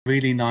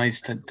really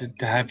nice to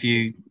have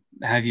you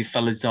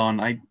fellas on.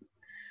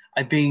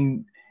 I've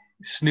been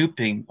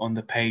snooping on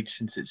the page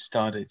since it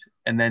started,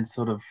 and then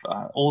sort of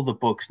all the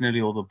books,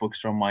 nearly all the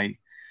books are on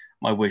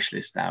my wish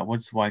list now.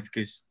 Once the wife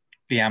gives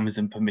the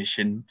Amazon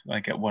permission, I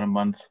get one a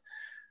month.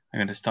 I'm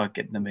going to start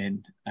getting them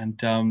in, and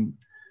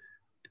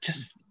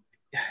just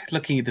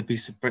looking at the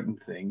Beast of Britain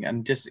thing,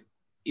 and just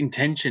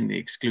intentionally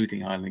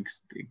excluding Ireland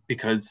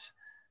because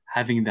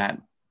having that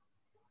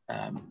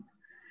um,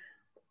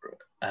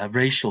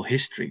 racial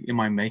history in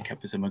my makeup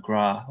as a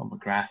McGrath or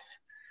McGrath,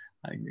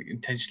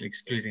 intentionally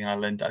excluding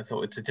Ireland. I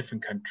thought it's a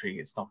different country.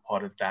 It's not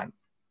part of that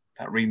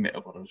remit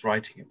of what I was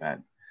writing about.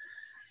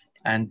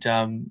 And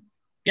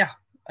yeah,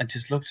 I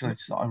just looked and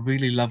I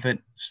really love it.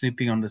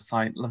 Snooping on the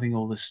site, loving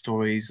all the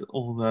stories,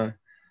 all the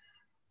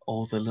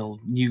little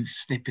new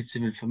snippets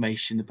of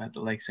information about the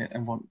lakes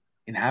and what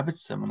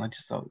inhabits them. And I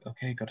just thought,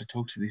 okay, got to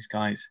talk to these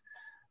guys,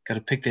 got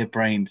to pick their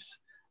brains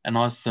and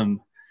ask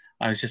them.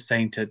 I was just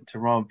saying to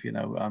Rob,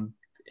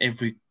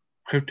 every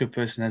crypto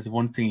person has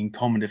one thing in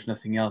common, if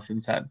nothing else, and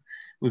it's that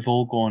we've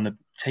all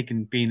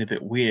taken being a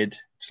bit weird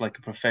to like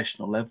a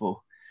professional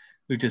level.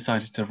 We've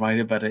decided to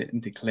write about it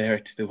and declare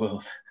it to the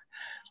world.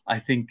 I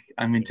think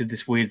I'm into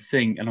this weird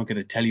thing, and I'm going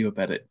to tell you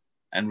about it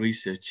and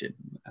research it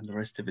and the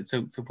rest of it.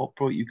 So what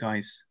brought you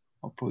guys?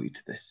 What brought you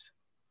to this?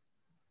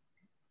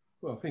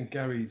 Well, I think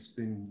Gary's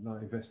been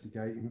like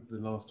investigating for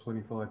the last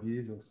 25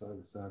 years or so.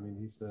 So I mean,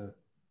 he's the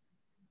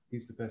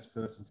best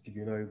person to give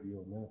you an overview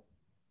on that.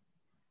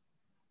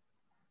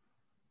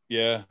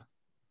 Yeah,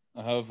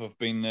 I have. I've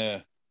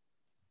been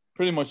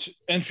pretty much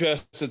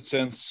interested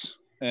since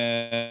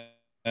I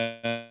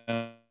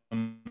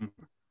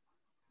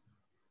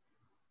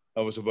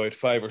was about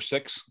 5 or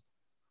 6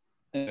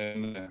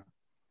 in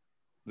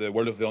the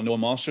world of the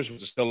unknown monsters,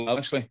 which is still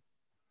actually.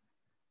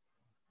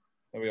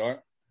 There we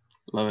are.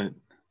 Love it.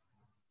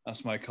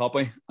 That's my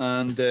copy,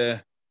 and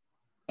then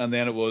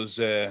it was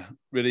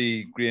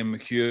really Graham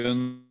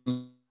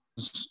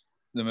McEwan's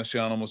The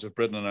Mystery Animals of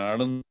Britain and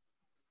Ireland.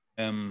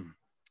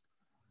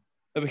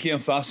 I became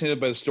fascinated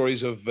by the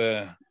stories of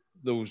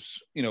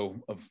those,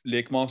 of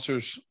lake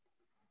monsters,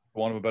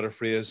 for want of a better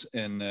phrase,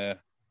 in the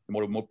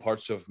more remote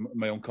parts of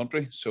my own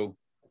country. So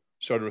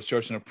started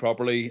researching it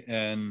properly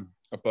in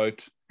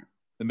about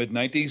the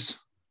mid-90s.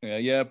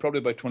 Probably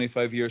about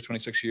 25 years,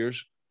 26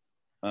 years.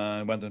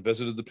 I went and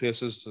visited the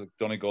places, like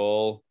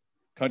Donegal,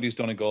 counties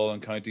Donegal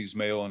and counties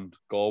Mayo and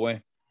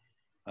Galway.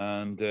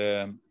 And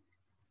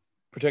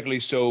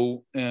particularly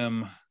so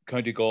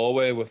County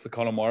Galway with the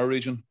Connemara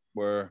region,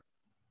 where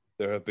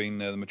there have been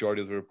the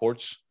majority of the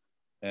reports,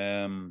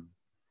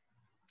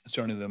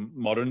 certainly the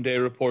modern day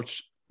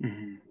reports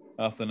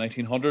after the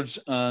 1900s,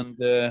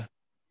 and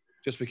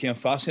just became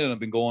fascinated. I've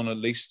been going at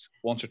least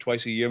once or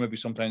twice a year, maybe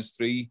sometimes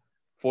 3-4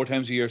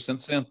 times a year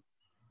since then.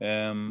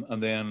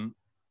 And then,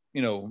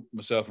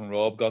 myself and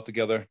Rob got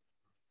together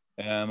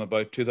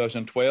about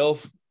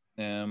 2012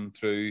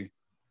 through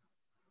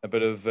a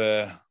bit of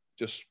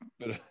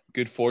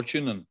good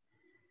fortune, and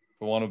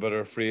for want of a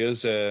better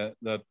phrase,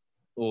 that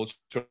old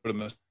sort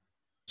of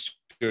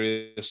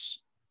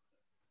mysterious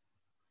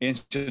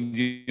ancient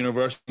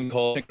universe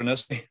called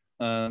synchronicity.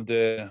 And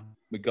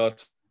we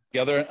got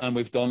together and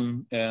we've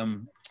done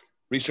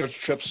research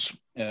trips,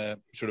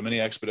 sort of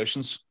mini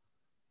expeditions,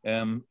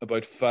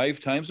 about 5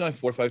 times now,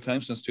 4 or 5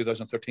 times since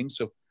 2013.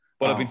 So,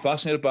 but I've been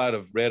fascinated by it.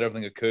 I've read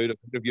everything I could. I've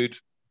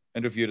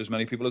interviewed as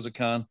many people as I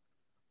can,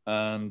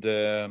 and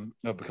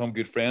I've become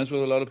good friends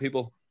with a lot of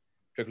people,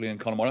 particularly in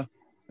Connemara,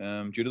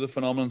 due to the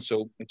phenomenon.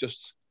 So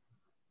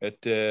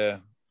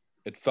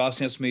it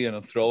fascinates me and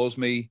enthralls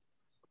me,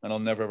 and I'll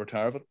never ever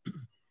tire of it.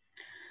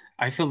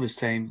 I feel the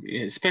same,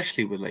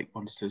 especially with lake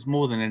monsters,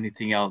 more than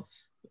anything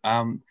else.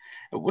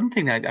 One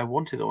thing that I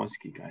wanted to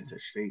ask you guys,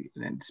 actually,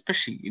 and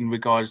especially in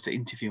regards to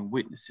interviewing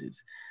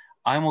witnesses,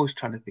 I'm always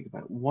trying to think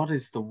about what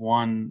is the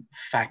one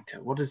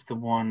factor, what is the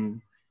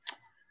one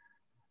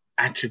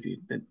attribute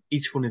that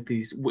each one of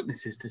these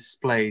witnesses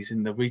displays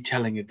in the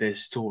retelling of their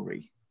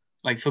story.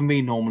 Like for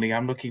me, normally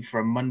I'm looking for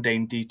a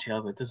mundane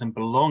detail that doesn't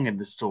belong in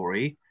the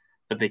story,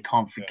 but they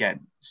can't forget.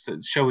 So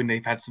showing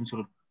they've had some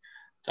sort of,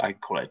 I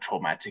call it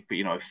traumatic, but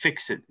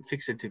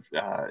fixative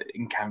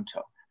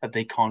encounter that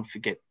they can't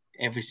forget.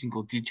 Every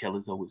single detail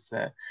is always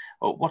there.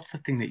 But what's the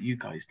thing that you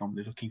guys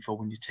normally looking for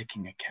when you're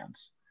taking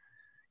accounts,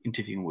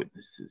 interviewing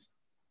witnesses?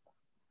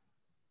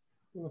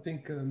 Well, I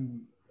think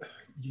you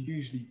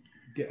usually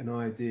get an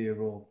idea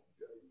of,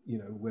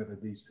 whether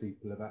these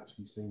people have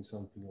actually seen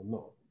something or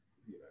not.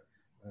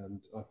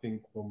 And I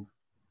think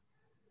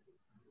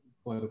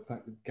by the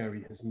fact that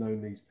Gary has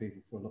known these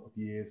people for a lot of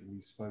years and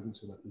you've spoken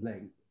to them at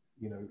length,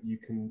 you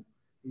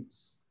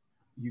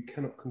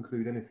cannot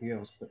conclude anything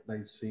else but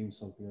they've seen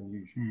something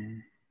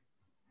unusual.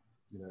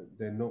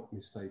 They're not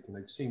mistaken.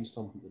 They've seen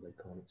something that they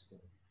can't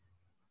explain.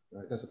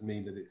 It doesn't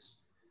mean that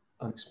it's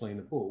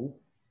unexplainable,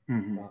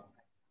 but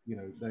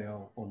they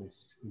are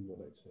honest in what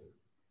they've seen.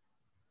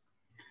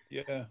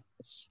 Yeah,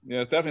 it's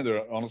definitely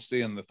their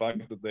honesty and the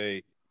fact that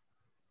they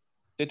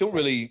don't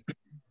really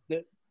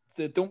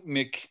they don't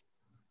make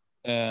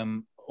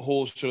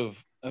whole sort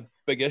of a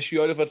big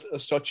issue out of it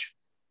as such.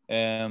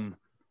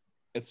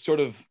 It's sort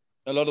of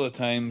a lot of the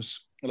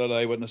times, a lot of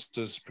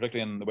eyewitnesses,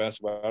 particularly in the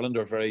west of Ireland,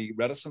 are very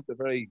reticent. They're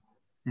very,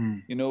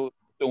 don't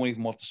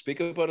even want to speak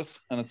about it,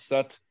 and it's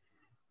that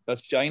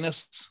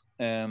shyness,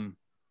 and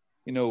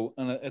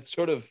it's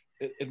sort of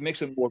it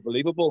makes it more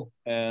believable.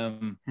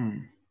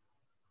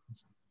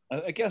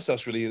 I guess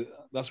that's what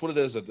it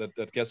is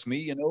that gets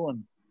me,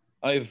 And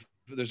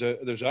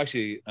there's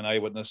actually an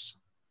eyewitness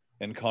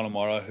in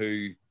Connemara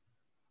who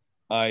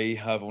I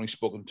have only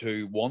spoken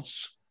to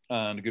once,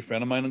 and a good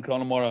friend of mine in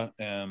Connemara,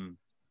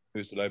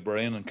 who's the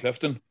librarian in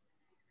Clifton,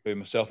 who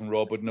myself and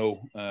Rob would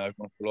know. I've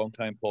known for a long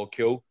time, Paul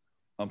Keogh,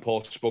 and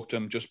Paul spoke to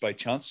him just by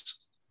chance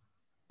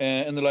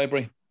in the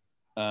library,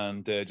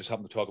 and just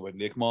happened to talk about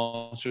lake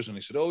monsters, and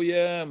he said, "Oh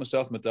yeah,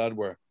 myself and my dad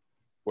were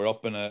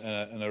up in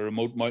a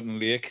remote mountain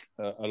lake,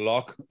 a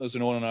loch, as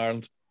they're known in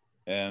Ireland,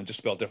 just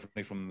spelled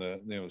differently from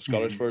the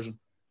Scottish version."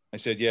 I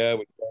said, "Yeah,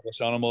 we saw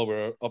this animal.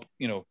 We're up,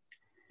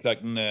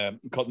 collecting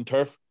cutting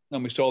turf,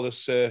 and we saw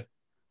this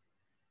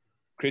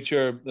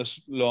creature,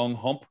 this long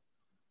hump,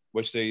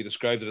 which they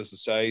described it as the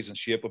size and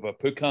shape of a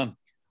pucan,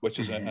 which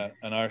is an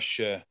Irish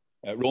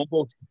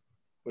rowboat,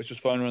 which was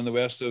found around the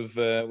west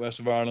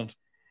of Ireland."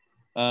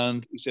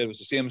 And he said it was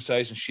the same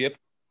size and shape.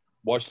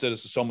 Watched it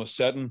as the sun was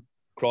setting,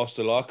 crossed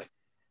the loch,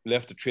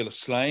 left a trail of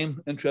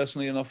slime,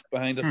 interestingly enough,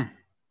 behind it,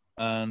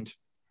 and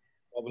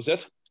that was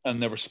it. And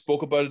never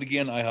spoke about it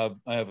again. I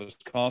have his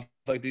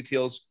contact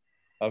details.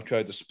 I've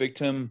tried to speak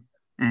to him.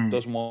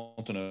 Doesn't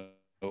want to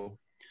know.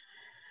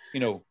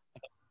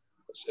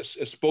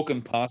 It's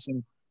spoken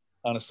passing,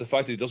 and it's the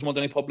fact that he doesn't want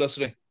any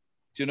publicity.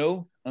 Do you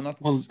know? And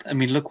that's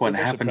look what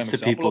happens to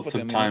people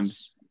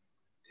sometimes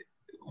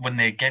when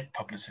they get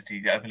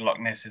publicity. Loch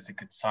Ness is a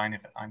good sign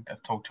of it.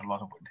 I've talked to a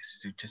lot of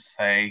witnesses who just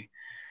say,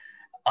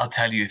 "I'll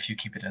tell you if you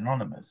keep it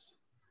anonymous.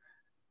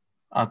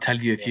 I'll tell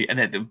you if you," and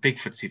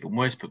Bigfoot's even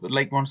worse, but with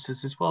lake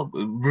monsters as well,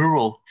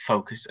 rural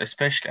focus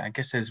especially. I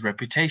guess there's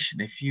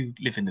reputation. If you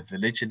live in a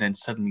village and then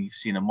suddenly you've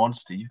seen a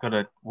monster, you've got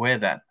to wear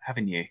that,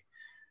 haven't you?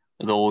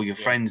 With all your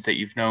friends that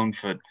you've known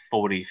for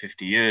 40,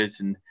 50 years,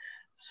 and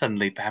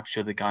suddenly perhaps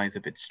you're the guy's a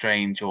bit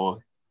strange,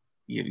 or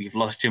you've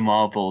lost your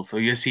marbles, or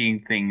you're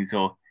seeing things,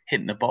 or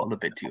hitting the bottle a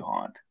bit too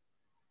hard.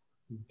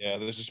 Yeah,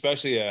 there's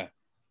especially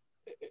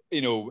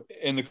in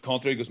the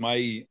country, because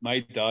my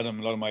dad and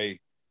a lot of my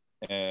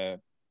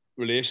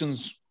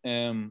relations,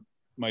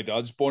 my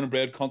dad's born and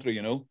bred country,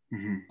 and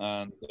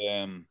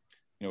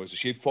he's a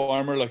sheep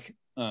farmer,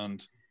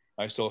 and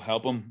I still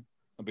help him.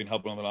 I've been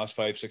helping him the last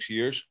 5-6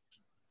 years,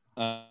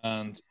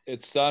 and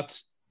it's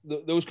that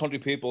those country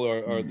people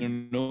are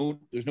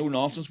there's no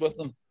nonsense with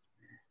them,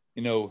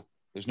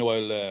 there's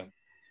no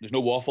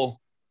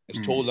waffle. It's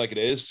told like it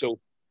is. So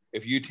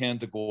if you tend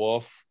to go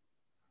off,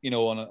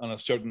 on a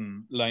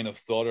certain line of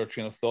thought or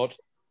train of thought,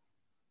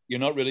 you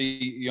aren't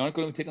going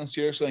to be taken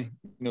seriously.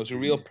 It's a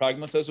real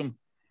pragmatism.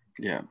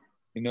 Yeah.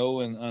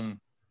 And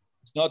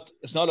it's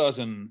not as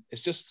in,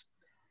 it's just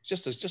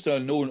a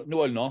no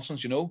old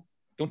nonsense.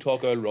 Don't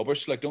talk old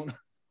rubbish. Don't,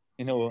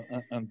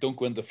 and don't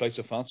go into flights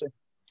of fancy.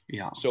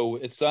 Yeah. So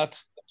it's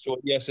that. So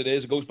yes, it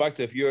is. It goes back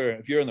to if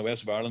you're in the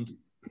west of Ireland,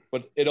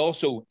 but it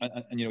also,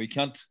 and you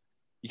can't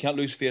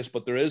lose face.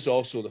 But there is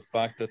also the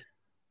fact that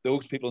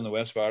those people in the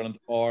west of Ireland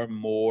are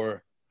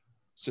more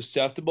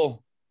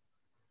susceptible.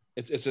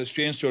 It's a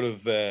strange sort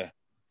of,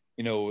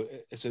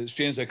 it's a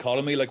strange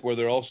dichotomy, where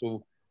they're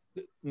also,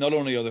 not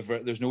only are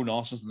there's no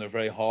nonsense and they're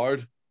very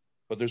hard,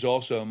 but there's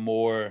also a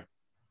more,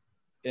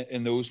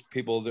 in those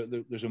people,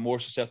 there's a more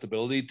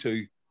susceptibility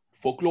to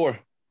folklore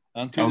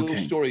and to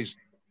those stories,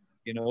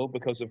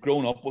 because they've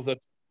grown up with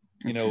it,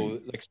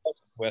 like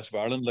west of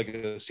Ireland,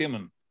 same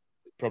in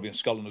probably in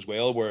Scotland as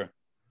well, where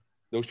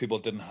those people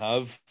didn't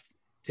have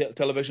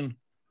television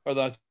or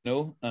that,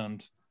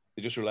 and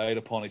they just relied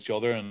upon each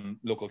other and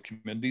local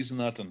communities and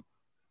that, and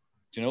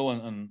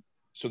and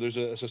so there's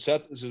this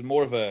is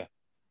more of a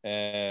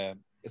they're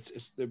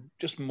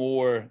just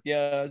more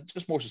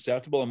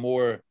susceptible and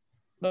more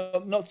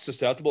not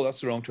susceptible,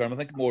 that's the wrong term. I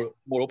think more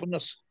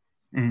openness,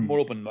 more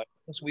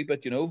open-mindedness a wee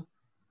bit, Do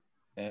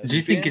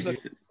you think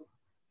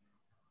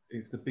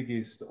it's the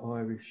biggest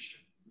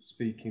Irish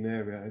speaking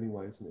area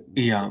anyway, isn't it?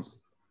 Yeah.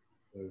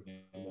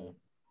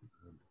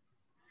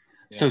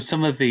 So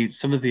some of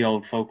the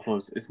old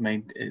folklore is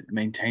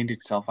maintained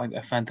itself.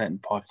 I found that in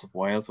parts of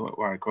Wales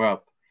where I grew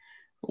up,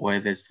 where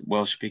there's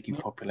Welsh-speaking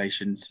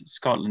populations,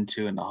 Scotland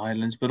too, and the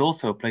Highlands, but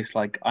also a place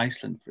like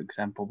Iceland, for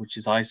example, which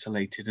is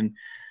isolated and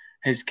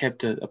has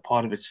kept a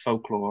part of its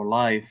folklore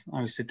alive. I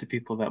always said to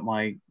people that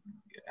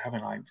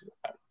having an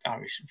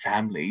Irish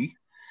family,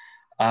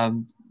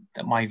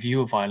 that my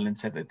view of Ireland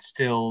said that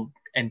still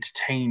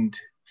entertained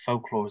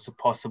folklore as a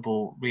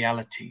possible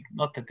reality.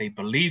 Not that they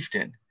believed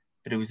it,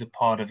 but it was a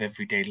part of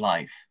everyday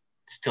life,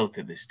 still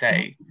to this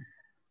day.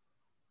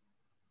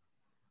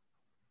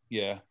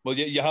 Yeah, well,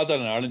 you had that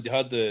in Ireland. You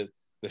had the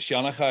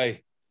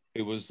Shanachai,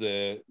 who was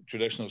the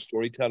traditional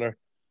storyteller,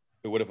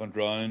 who would have went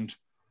round,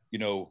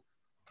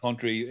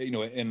 country,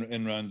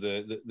 in around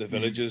the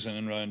villages and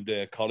in around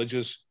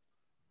colleges,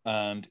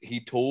 and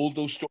he told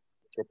those stories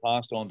were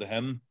passed on to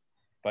him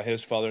by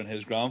his father and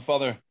his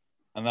grandfather,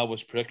 and that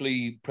was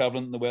particularly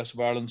prevalent in the west of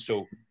Ireland.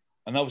 So,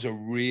 and that was a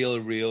real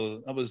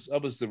that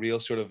was the real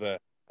sort of a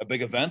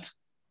big event.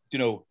 You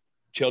know,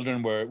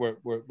 children were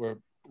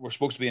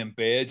supposed to be in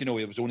bed. You know,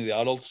 it was only the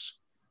adults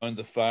around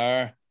the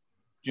fire.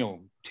 You know,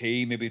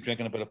 tea, maybe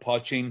drinking a bit of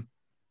poaching,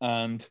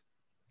 and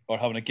or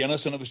having a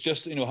Guinness, and it was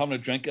just, you know, having a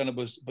drink, and it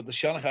was. But the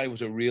Shanachai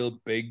was a real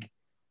big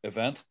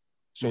event,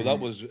 so that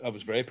was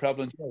very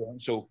prevalent.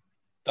 So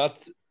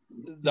that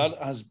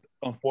has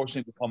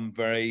unfortunately become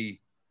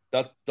very.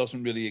 That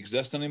doesn't really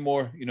exist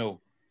anymore. You know,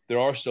 there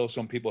are still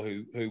some people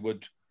who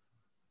would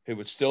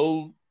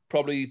still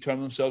probably term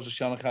themselves as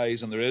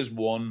Shanachais, and there is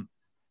one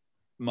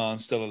man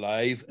still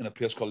alive in a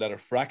place called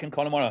Letterfrack in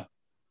Connemara.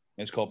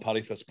 It's called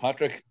Paddy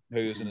Fitzpatrick, who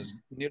is in his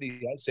nearly,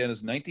 I'd say, in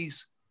his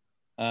 90s.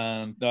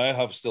 And now I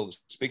have still to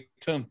speak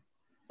to him,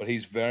 but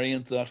he's very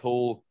into that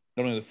whole,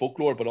 not only the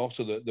folklore, but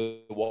also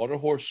the water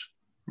horse,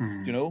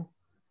 you know,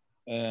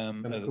 the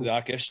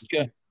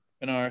Akishka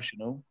in Irish, you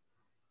know.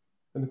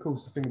 And of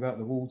course, the thing about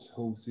the water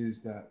horse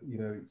is that, you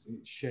know, it's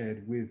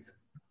shared with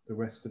the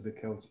rest of the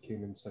Celtic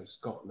kingdom, so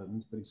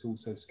Scotland, but it's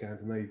also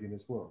Scandinavian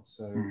as well.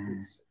 So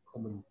it's a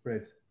common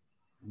thread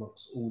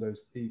amongst all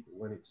those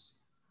people, and it's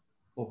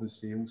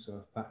obviously also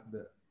a fact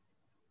that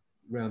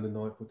around the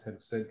 9th or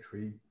 10th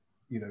century,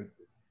 you know,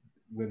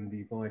 when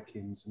the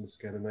Vikings and the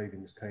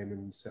Scandinavians came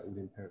and settled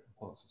in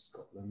parts of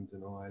Scotland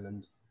and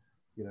Ireland,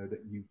 you know,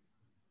 that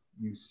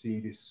you see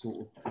this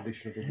sort of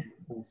tradition of the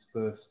horse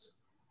first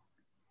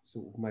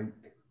sort of make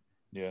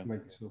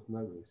yourself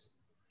notice.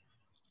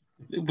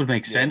 It would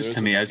make sense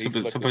to me, I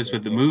suppose,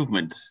 with the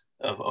movement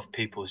of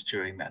peoples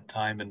during that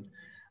time, and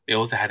they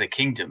also had a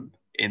kingdom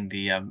in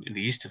the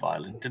east of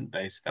Ireland, didn't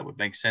they? So that would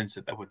make sense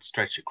that would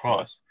stretch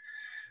across.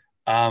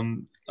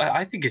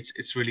 I think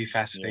it's really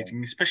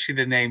fascinating, especially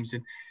the names.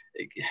 And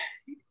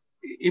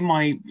in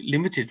my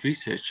limited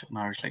research on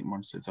Irish lake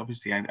monsters,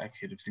 obviously I've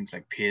heard of things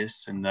like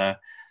Pierce, and I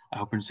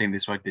hope I'm saying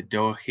this right, the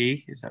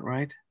Dovachi, is that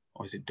right?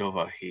 Or is it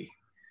Dovachi?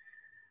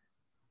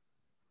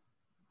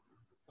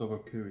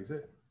 Dovaku, is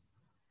it?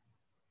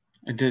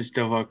 It is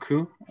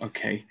Dovaku?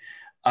 Okay.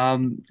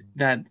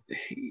 That...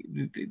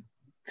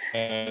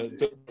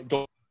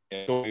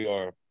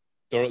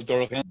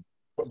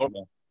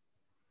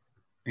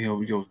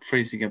 You're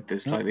freezing up there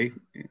slightly.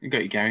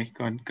 Got you, Gary.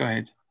 Go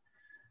ahead.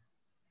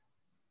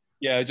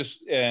 Yeah,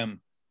 just the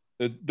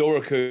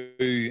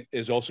Doraku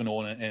is also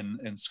known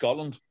in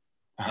Scotland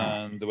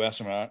and the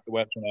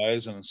Western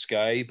Isles and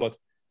Skye, but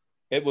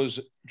it was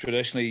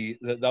traditionally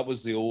that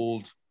was the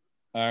old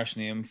Irish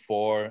name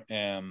for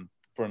an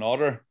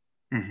otter.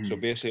 So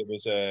basically,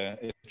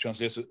 it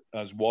translates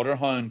as water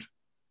hound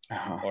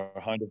or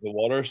hound of the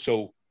water.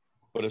 So,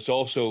 but it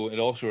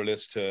also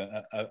relates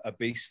to a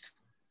beast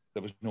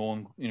that was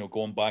known, you know,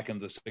 going back in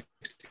the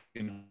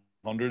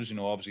 1600s. You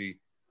know, obviously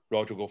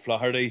Roger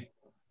O'Flaherty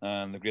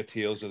and the great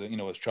tales of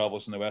his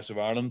travels in the west of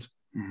Ireland.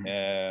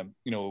 You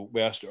know,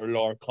 west or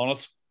Lower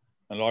Connaught,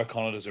 and Lower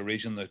Connaught is a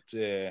region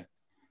that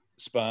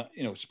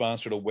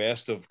spans sort of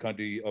west of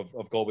county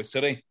of Galway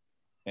City.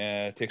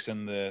 Takes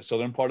in the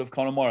southern part of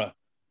Connemara.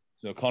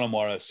 So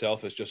Connemara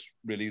itself is just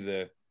really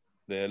the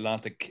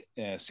Atlantic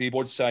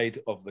seaboard side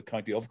of the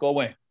county of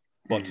Galway,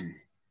 but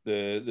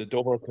the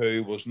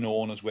Dovercoo was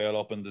known as well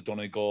up in the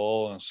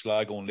Donegal and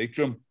Sligo and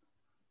Leitrim,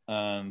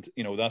 and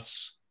you know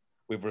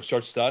we've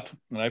researched that,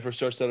 and I've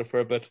researched that a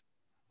fair bit,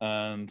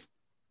 and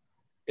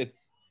it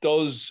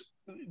does.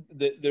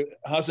 There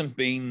hasn't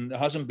been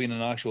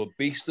an actual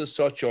beast as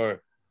such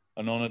or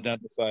an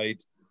unidentified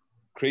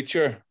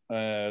creature.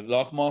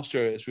 Loch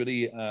Monster is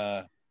really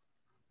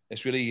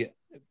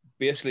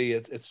basically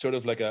it's sort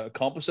of like a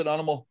composite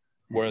animal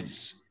where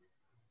it's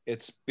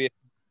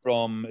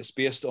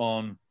based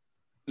on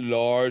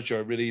large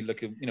or really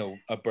like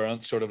a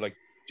burnt sort of like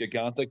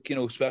gigantic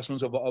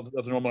specimens of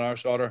the normal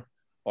Irish otter,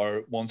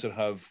 or ones that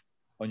have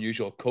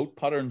unusual coat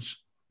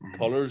patterns,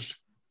 colors,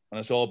 and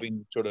it's all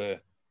been sort of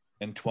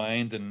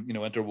entwined and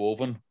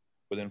interwoven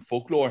within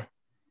folklore.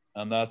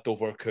 And that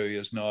Dovercoo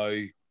is now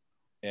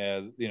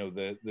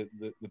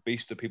the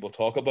beast that people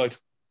talk about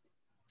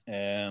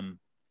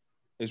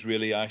is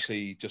really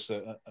actually just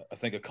I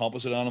think a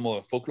composite animal,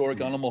 a folkloric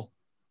animal,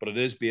 but it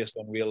is based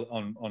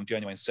on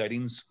genuine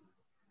sightings.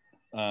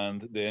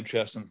 And the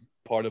interesting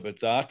part about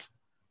that,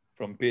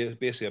 from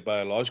basically a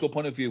biological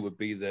point of view, would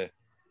be the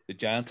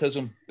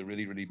giantism, the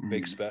really, really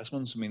big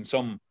specimens. I mean,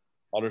 some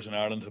otters in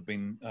Ireland have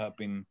been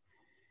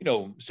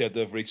said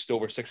they've reached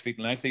over 6 feet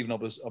in length, even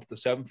up to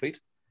 7 feet.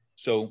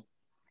 So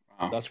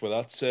that's where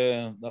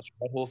that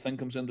whole thing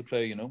comes into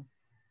play,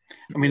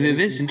 I mean, it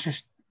is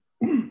interesting.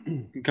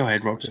 Go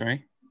ahead, Rob,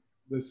 sorry.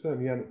 There's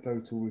certainly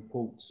anecdotal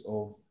reports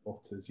of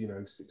otters,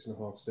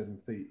 6.5, 7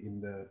 feet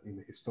in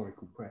the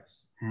historical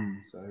press.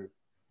 So,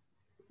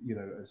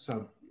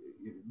 so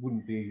it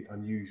wouldn't be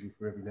unusual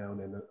for every now and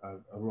then a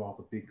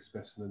rather big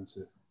specimen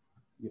to,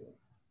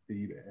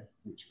 be there,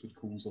 which could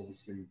cause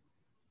obviously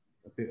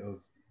a bit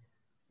of,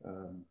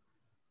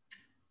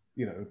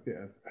 be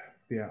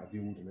out of the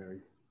ordinary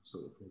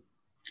sort of thing.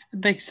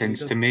 It makes So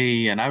sense to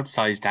me. An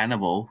outsized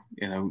animal,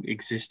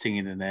 existing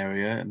in an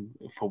area, and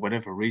for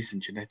whatever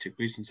reason, genetic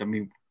reasons. I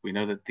mean, we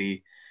know that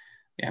the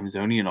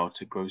Amazonian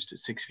otter grows to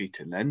 6 feet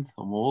in length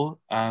or more.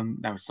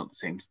 Now, it's not the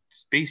same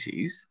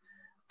species,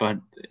 but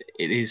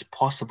it is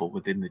possible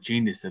within the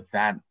genus of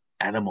that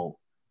animal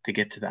to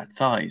get to that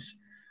size.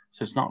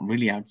 So it's not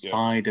really Yeah.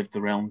 outside of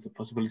the realms of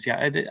possibility.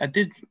 I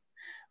did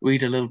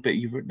read a little bit.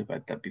 You've written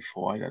about that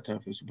before. I don't know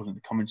if it was one of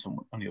the comments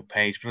on your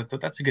page, but I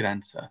thought that's a good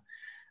answer.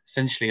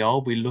 Essentially, are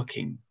we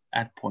looking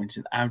at points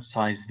at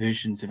outsized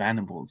versions of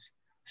animals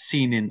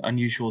seen in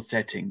unusual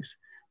settings,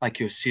 like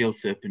your seal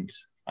serpent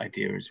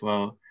idea as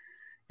well?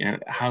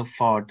 How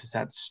far does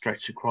that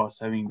stretch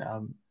across? I mean,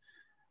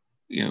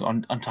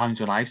 on times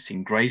when I've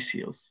seen grey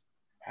seals,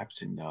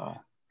 perhaps in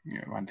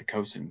around the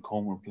coast in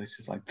Cornwall,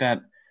 places like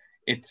that,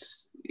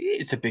 it's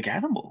a big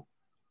animal.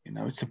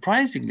 It's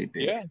surprisingly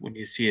big Yeah. when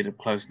you see it up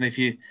close. And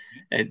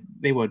if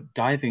they were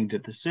diving to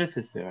the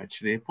surface there,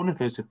 actually, if one of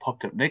those had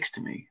popped up next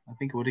to me, I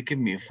think it would have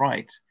given me a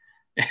fright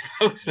if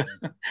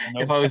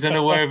I was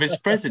unaware of its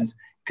presence,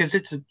 because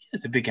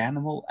it's a big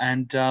animal.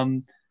 And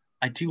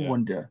I do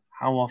wonder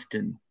how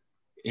often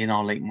in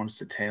our Lake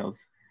Monster Tales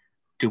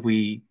do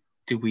we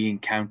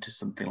encounter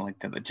something like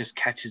that just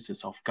catches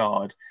us off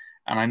guard.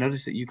 And I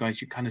noticed that you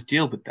kind of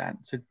deal with that.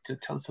 So to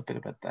tell us a bit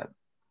about that.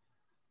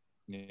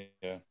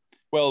 Yeah.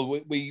 Well,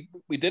 we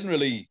didn't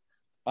really.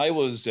 I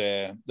was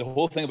the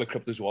whole thing about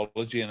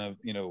cryptozoology, and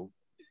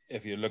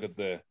if you look at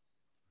the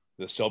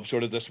sub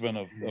sort of discipline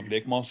of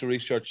lake monster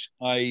research,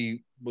 I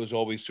was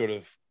always sort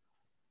of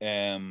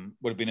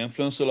would have been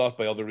influenced a lot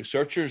by other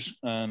researchers,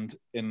 and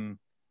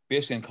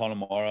basically in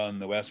Connemara and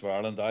the west of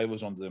Ireland, I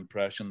was under the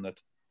impression that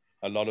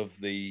a lot of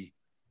the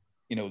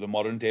the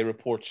modern day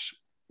reports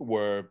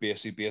were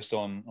basically based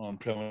on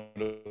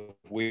primitive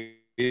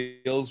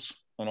whales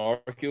and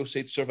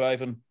archaeocytes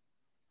surviving.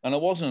 And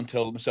it wasn't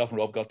until myself and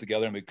Rob got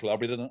together and we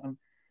collaborated, and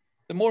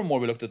the more and more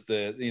we looked at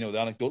the the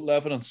anecdotal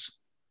evidence,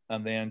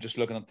 and then just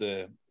looking at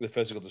the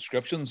physical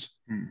descriptions,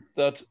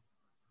 that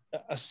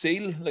a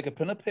seal like a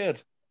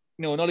pinniped,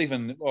 not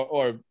even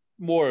or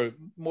more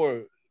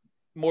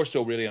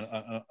so really an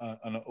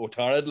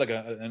otarid, like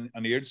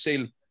an eared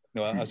seal,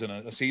 as in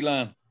a sea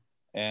lion,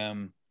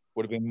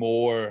 would have been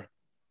more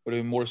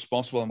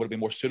responsible and would have been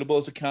more suitable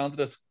as a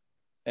candidate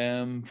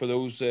for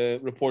those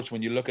reports.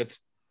 When you look at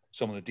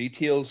some of the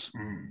details,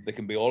 they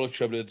can be all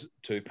attributed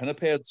to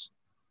pinnipeds.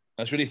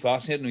 That's really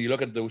fascinating when you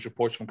look at those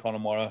reports from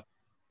Connemara,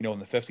 in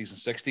the 50s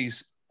and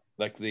 60s,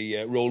 like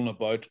the rolling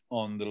about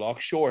on the loch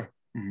shore.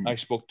 I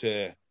spoke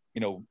to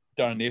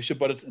Darren Nash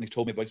about it, and he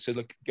told me about it. He said,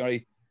 look,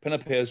 Gary,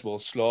 pinnipeds will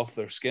slough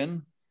their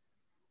skin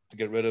to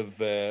get rid of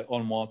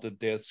unwanted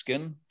dead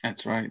skin.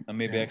 That's right. And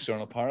maybe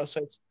external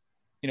parasites.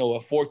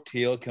 A forked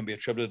tail can be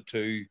attributed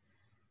to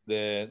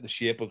the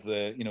shape of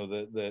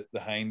the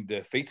hind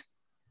feet,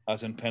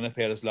 as in pinniped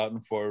is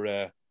Latin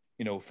for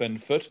fin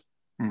foot.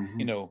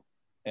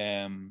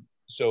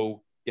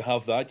 So you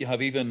have that. You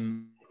have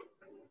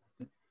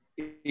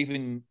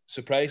even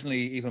surprisingly,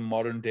 even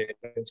modern day,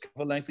 it's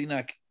got a lengthy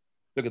neck.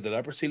 Look at the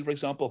leopard seal, for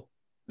example.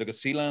 Look at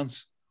sea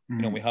lions.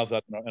 We have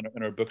that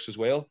in our books as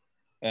well.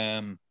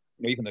 Even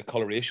the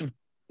coloration,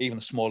 even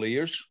the small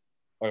ears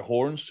or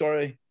horns,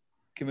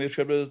 can be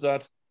attributed to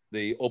that.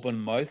 The open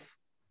mouth,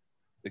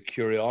 the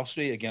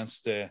curiosity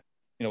against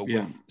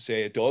with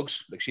say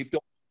dogs, like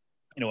sheepdogs,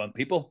 and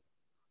people,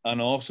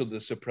 and also the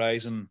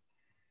surprising,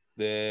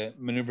 the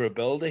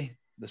maneuverability,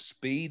 the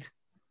speed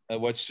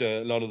at which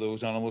a lot of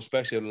those animals,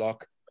 especially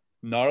Loch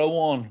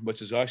Narrowan,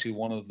 which is actually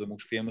one of the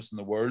most famous in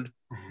the world,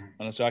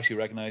 and it's actually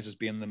recognized as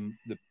being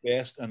the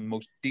best and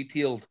most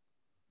detailed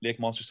lake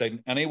monster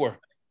sighting anywhere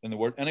in the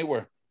world,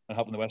 anywhere. It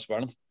happened in the west of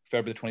Ireland,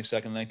 February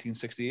 22nd,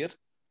 1968.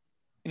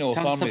 A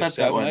family of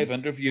 7. I've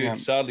interviewed,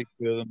 sadly,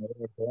 2 of them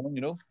are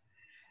gone,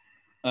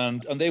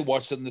 and they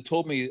watched it, and they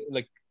told me,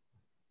 like,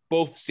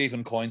 both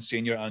Stephen Coyne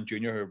Senior and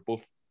Junior, who are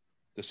both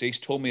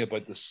deceased, told me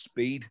about the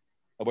speed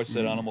at which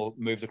that animal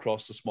moved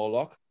across the small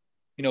loch.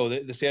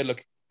 They said,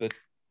 look, that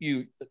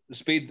the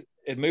speed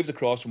it moved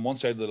across from one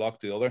side of the loch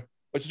to the other,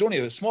 which is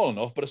only small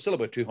enough, but it's still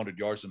about 200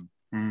 yards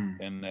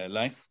in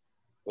length,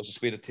 was the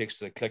speed it takes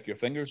to click your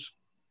fingers.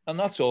 And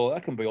that's all.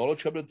 That can be all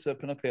attributed to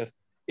pinniped.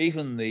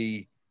 Even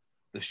the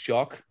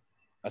shock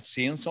at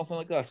seeing something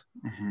like that.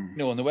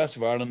 In the west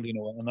of Ireland,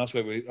 and that's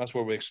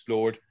where we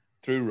explored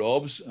through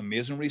Rob's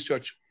amazing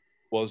research,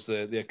 was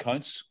the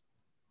accounts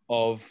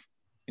of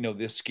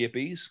the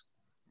escapees,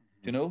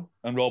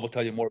 and Rob will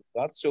tell you more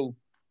about that. So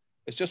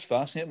it's just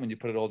fascinating when you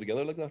put it all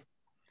together like that.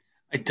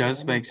 It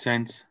does make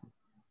sense.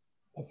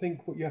 I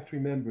think what you have to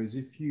remember is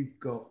if you've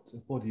got a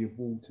body of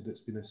water that's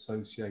been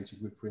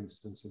associated with, for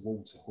instance, a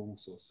water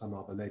horse or some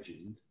other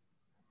legend.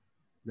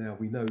 Now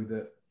we know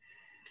that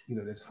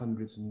there's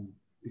hundreds and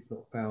if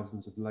not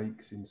thousands of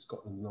lakes in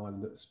Scotland and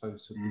Ireland that are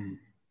supposed to be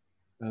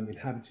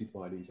inhabited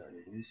by these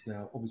animals.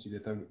 Now, obviously,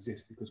 they don't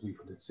exist because we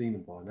would have seen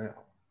them by now.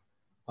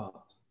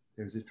 But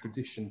there's a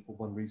tradition for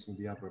one reason or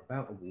the other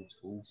about a water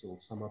horse or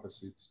some other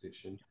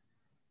superstition.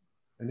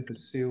 And if a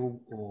seal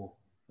or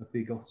a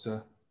big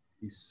otter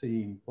is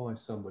seen by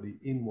somebody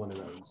in one of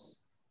those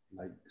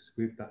lakes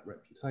with that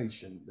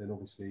reputation, then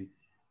obviously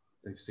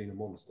they've seen a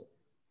monster.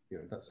 You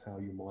know, that's how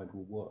your mind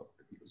will work,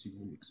 because you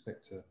wouldn't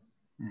expect to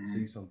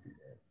see something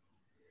there.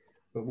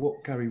 But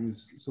what Gary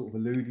was sort of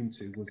alluding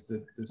to was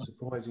that the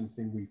surprising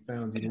thing we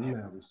found in all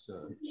our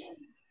research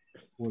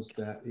was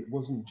that it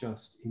wasn't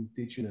just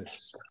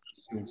indigenous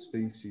seal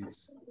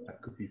species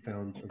that could be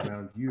found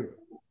around Europe.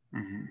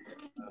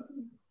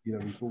 You know,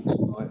 we brought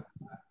to light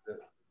that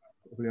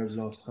probably over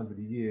the last 100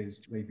 years,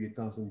 maybe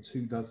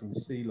 2 dozen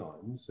sea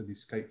lions have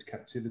escaped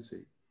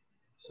captivity.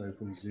 So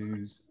from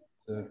zoos,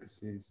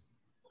 circuses,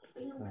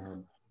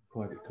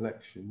 private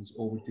collections,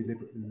 or were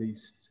deliberately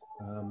released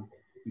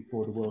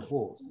before the World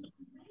Wars.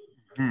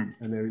 And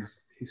there is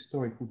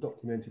historical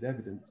documented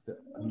evidence that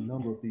a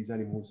number of these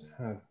animals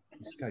have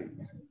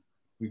escaped.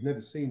 We've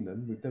never seen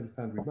them, we've never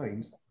found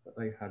remains, but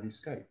they have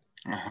escaped.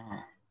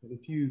 And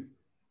if you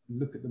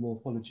look at the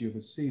morphology of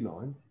a sea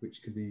lion,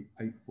 which could be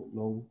 8 foot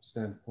long,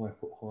 stand 5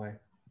 foot high.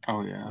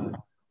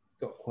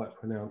 Got quite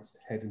pronounced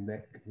head and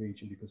neck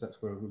region, because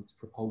that's where its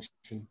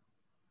propulsion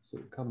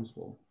sort of comes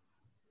from.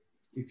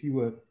 If you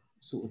were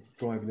sort of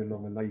driving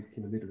along a lake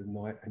in the middle of the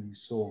night and you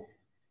saw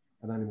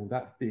an animal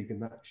that big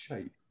and that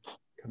shape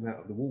come out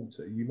of the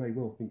water, you may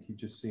well think you've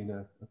just seen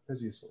a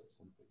plesiosaur or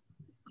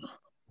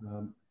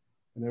something.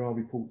 And there are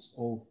reports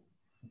of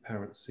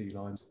apparent sea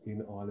lions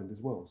in Ireland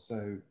as well.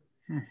 So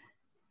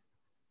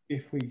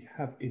if we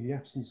have, in the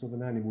absence of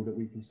an animal that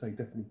we can say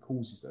definitely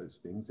causes those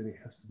things, then it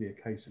has to be a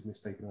case of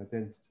mistaken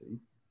identity,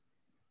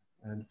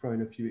 and throw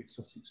in a few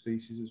exotic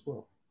species as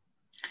well.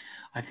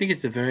 I think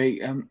it's a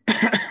very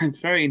it's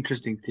a very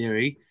interesting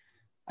theory.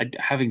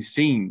 Having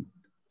seen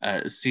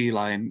a sea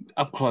lion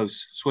up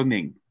close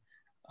swimming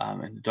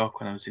in the dock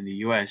when I was in the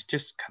US,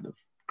 just kind of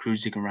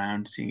cruising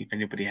around, seeing if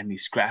anybody had any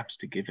scraps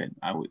to give in.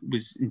 It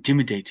was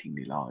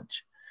intimidatingly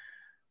large.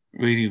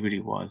 Really, really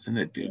was. And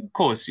of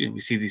course, you know,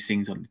 we see these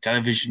things on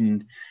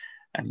television,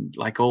 and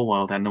like all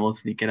wild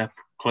animals, when you get up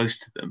close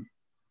to them,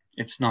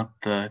 it's not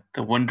the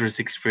wondrous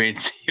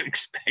experience you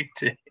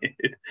expected.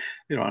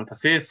 You're rather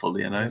fearful,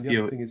 you know. And the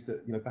other thing is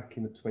that, you know, back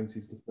in the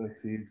 20s to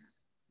 30s,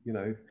 you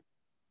know,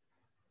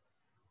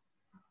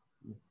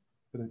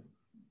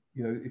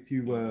 if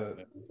you were,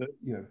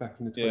 you know, back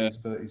in the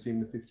 20s, 30s,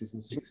 even the 50s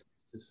and 60s,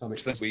 to some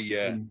extent,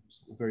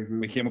 very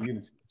rural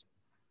community.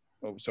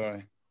 Oh,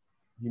 sorry.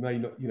 You may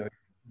not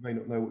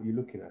know what you're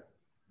looking at.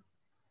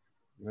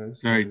 You know,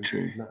 so very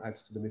true. That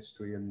adds to the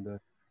mystery and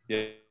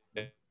yeah.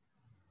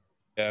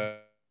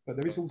 But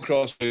there is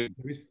also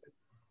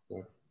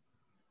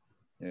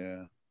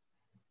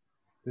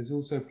there's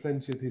also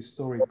plenty of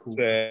historical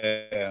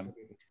that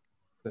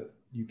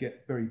you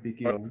get very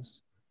big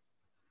eels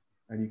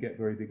and you get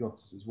very big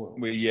otters as well.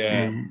 We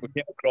came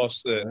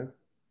across the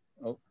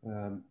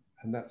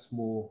and that's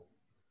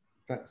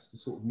the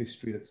sort of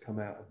mystery that's come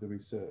out of the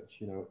research.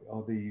 You know,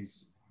 are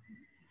these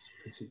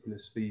particular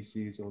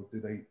species, or do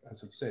they,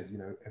 as I've said, you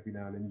know, every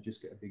now and then you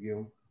just get a big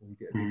eel or you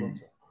get a big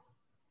otter?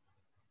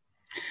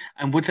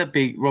 And would that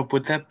be, Rob,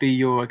 would that be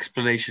your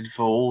explanation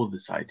for all the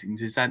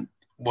sightings? Is that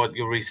what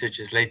your research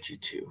has led you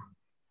to?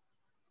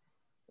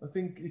 I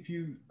think if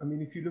you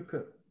look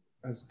at,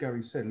 as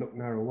Gary said, Loch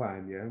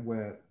Narrowan,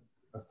 where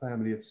a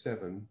family of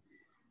 7,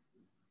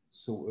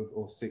 sort of,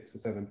 or 6 or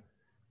 7,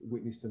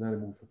 witnessed an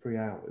animal for 3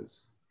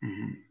 hours.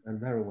 And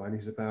Narrowan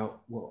is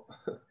about, what,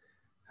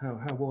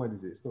 how wide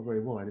is it? It's not very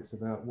wide. It's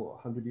about, what,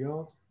 100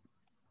 yards?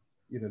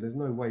 You know, there's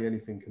no way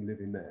anything can live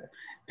in there.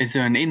 Is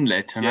there an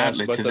inlet, an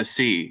outlet to the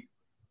sea?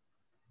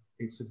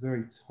 It's a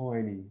very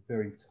tiny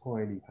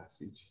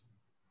passage.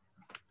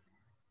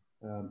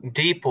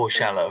 Deep or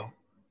shallow?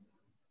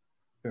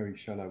 Very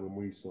shallow when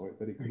we saw it,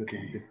 but it could have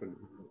been different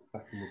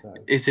back in the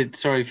day. Is it,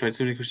 sorry for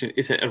a question,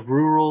 is it a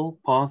rural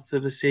path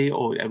to the sea,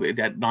 or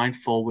at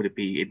nightfall would it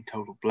be in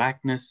total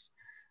blackness?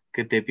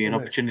 Could there be an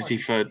opportunity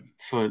for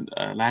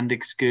land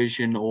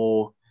excursion,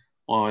 or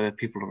are there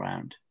people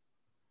around?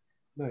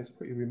 No, it's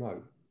pretty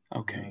remote.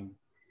 Okay.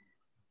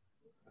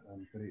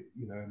 But it,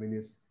 you know, I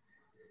mean,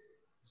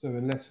 so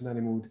unless an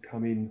animal would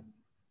come in,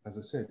 as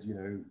I said, you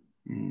know,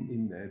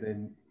 in there,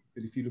 then.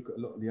 But if you look at a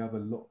lot of the other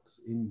lochs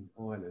in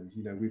Ireland,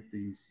 you know, with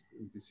this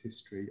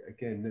history,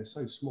 again, they're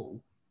so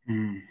small.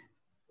 And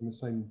the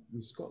same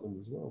with Scotland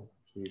as well,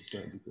 to a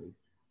certain degree.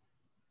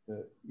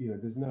 That, you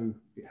know,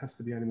 it has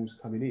to be animals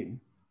coming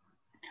in.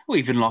 Well,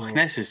 even Loch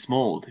Ness is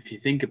small, if you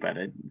think about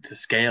it, to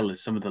scale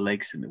as some of the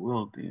lakes in the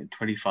world, you know,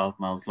 25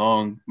 miles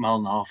long,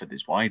 1.5 miles at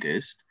its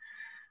widest.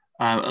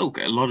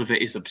 Okay, a lot of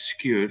it is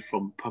obscured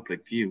from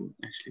public view,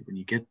 actually, when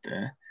you get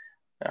there.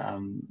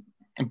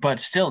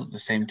 But still, at the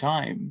same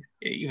time,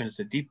 even as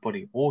a deep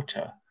body of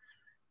water,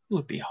 it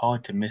would be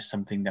hard to miss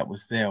something that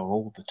was there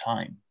all the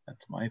time.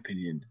 That's my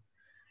opinion.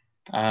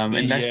 One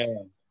of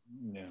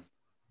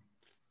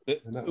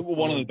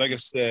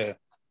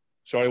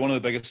the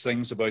biggest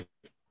things about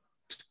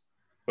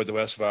the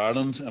west of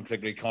Ireland, and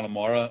particularly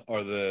Connemara,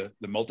 are the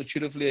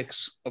multitude of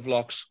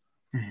lochs.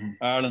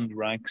 Ireland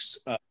ranks,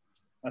 I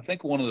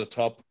think, one of the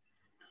top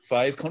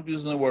 5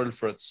 countries in the world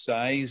for its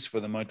size, for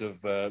the amount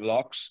of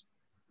lochs.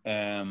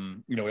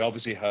 We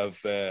obviously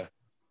have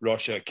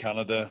Russia,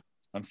 Canada,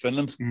 and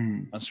Finland,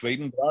 and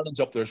Sweden. But Ireland's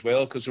up there as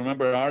well, because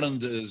remember,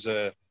 Ireland is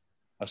a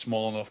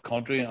small enough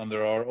country, and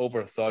there are over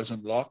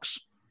 1,000 lochs.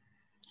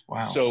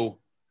 Wow! So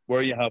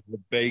where you have the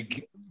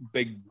big,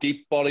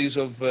 deep bodies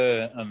of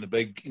and the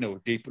big,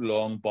 deep,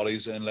 long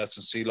bodies, inlets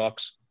and sea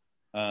lochs,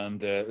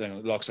 and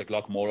lochs like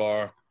Loch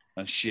Morar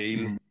and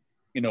Shiel,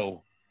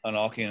 and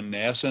Aughey and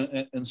Ness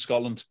in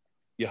Scotland.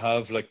 You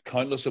have like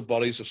countless of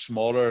bodies of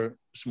smaller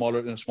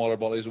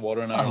bodies of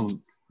water in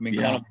Ireland.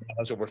 Connacht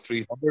has over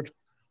 300.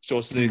 So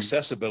it's the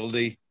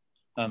accessibility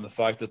and the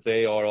fact that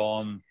they are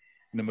on.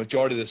 The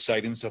majority of the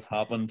sightings have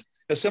happened.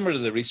 It's similar to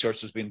the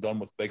research that's been done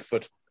with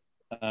Bigfoot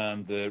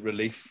and the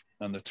relief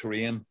and the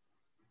terrain.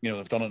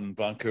 They've done it in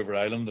Vancouver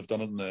Island. They've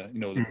done it in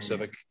the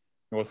Pacific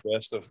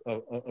Northwest of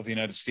the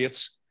United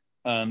States.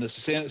 And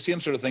it's the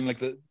same sort of thing. Like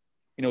the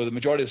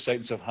majority of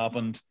sightings have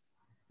happened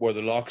where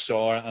the lochs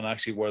are, and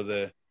actually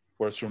where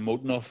it's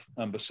remote enough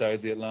and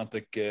beside the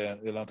Atlantic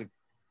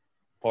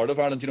part of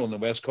Ireland, on the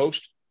west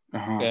coast.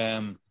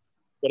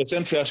 But it's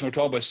interesting. We're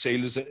talking about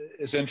seals.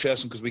 It's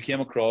interesting because we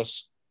came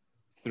across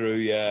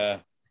through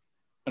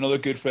another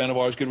good friend of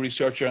ours, good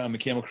researcher, and we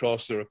came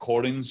across the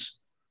recordings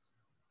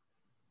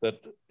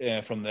that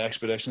from the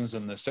expeditions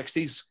in the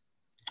 60s,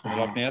 from the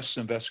Loch Ness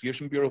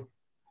Investigation Bureau.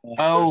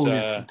 That's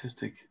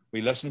fantastic.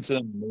 We listened to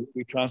them,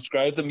 we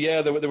transcribed them.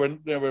 Yeah, they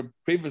were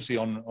previously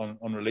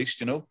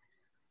unreleased,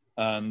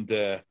 and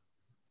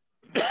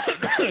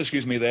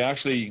excuse me.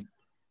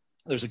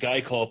 There's a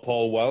guy called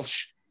Paul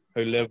Welsh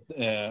who lived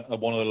at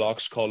one of the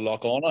lochs called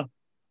Loch Anna.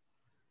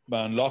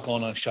 And Loch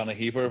Anna and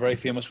Shannaheave are very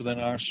famous within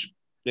Irish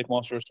lake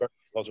monster research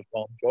because of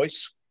Tom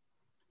Joyce.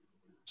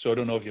 So I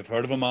don't know if you've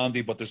heard of him,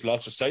 Andy, but there's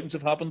lots of sightings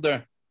have happened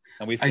there,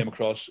 and we've came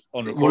across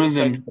unrecorded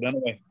sightings. But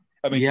anyway,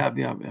 I mean,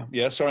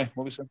 yeah. Sorry,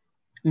 what was it?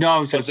 No, I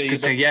was just going to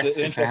say yes.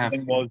 The interesting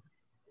thing was,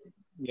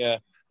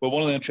 but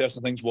one of the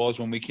interesting things was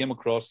when we came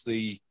across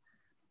the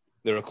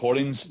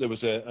recordings, there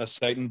was a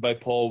sighting by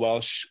Paul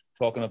Welsh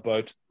talking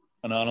about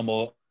an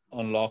animal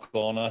on Loch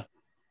Anna,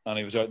 and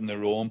he was out in the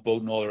rowing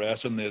boat and all the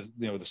rest of them.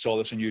 They saw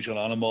this unusual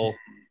animal,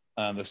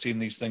 and they've seen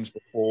these things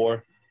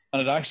before.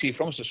 And it actually,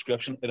 from his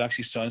description, it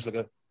actually sounds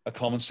like a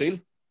common seal.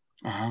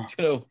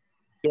 The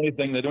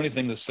only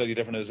thing that's slightly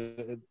different is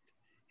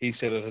he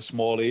said it has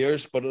small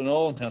ears, but in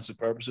all intents and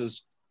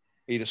purposes,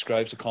 he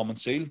describes a common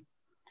seal.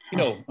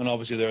 And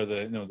obviously there's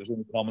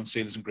only common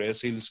seals and grey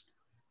seals,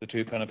 the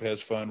two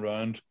pinnipeds found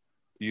around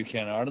the UK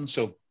and Ireland.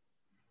 So,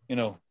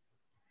 so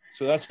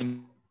that's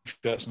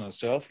interesting in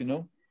itself,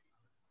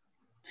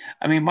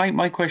 I mean,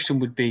 my question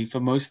would be for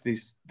most of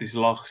these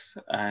lochs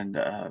and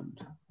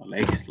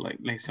lakes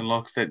and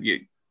lochs that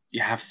you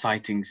have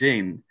sightings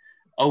in.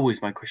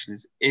 Always, my question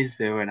is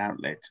there an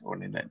outlet or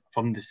an inlet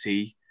from the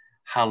sea?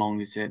 How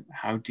long is it?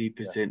 How deep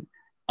is it?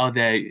 Are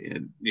there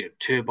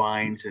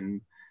turbines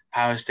and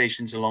power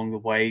stations along the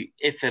way?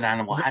 If an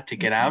animal had to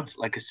get out,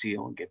 like a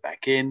seal, and get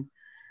back in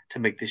to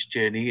make this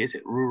journey, is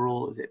it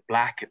rural? Is it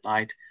black at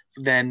night?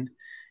 Then,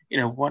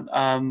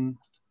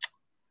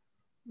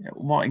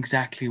 what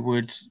exactly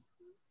would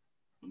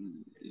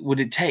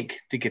it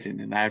take to get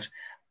in and out?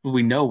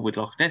 We know with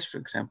Loch Ness, for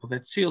example,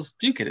 that seals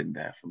do get in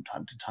there from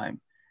time to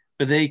time,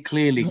 but they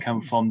clearly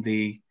come from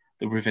the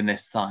River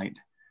Ness side,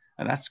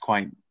 and that's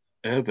quite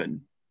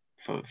urban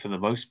for the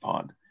most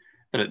part.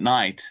 But at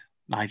night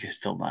is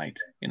still night.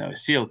 A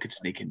seal could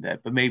sneak in there,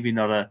 but maybe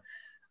not a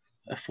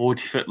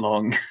 40-foot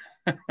long.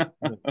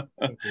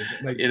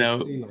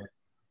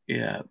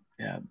 Yeah.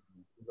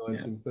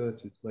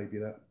 1930s, maybe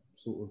that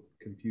sort of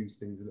confused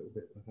things a little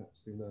bit,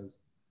 perhaps, who knows.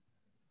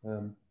 I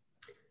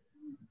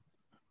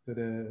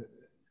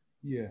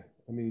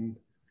mean,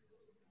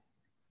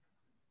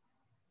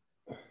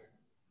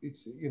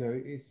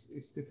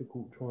 it's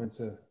difficult trying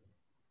to,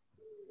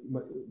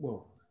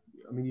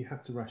 you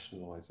have to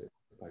rationalize it,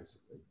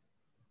 basically.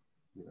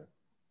 You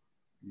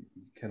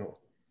cannot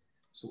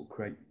sort of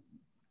create,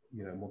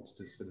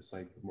 monsters for the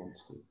sake of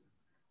monsters.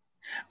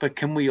 But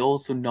can we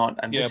also not,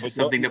 and this is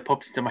something that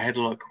pops into my head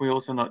a lot, can we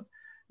also not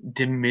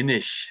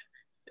diminish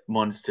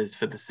monsters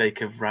for the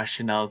sake of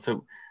rationale?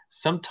 So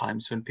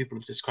sometimes when people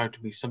have described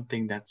to me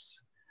something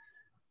that's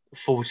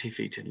 40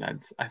 feet in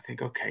length, I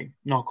think, okay,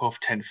 knock off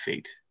 10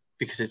 feet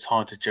because it's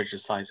hard to judge the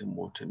size in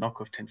water. Knock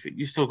off 10 feet.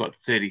 You've still got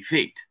 30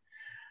 feet.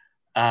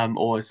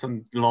 Or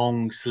some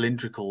long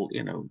cylindrical,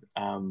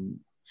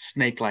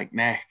 snake-like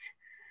neck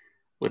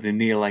with a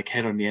nail-like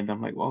head on the end.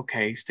 I'm like, well,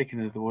 okay, sticking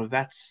into the water,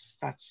 that's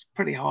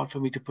pretty hard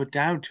for me to put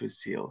down to a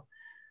seal.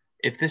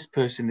 If this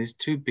person is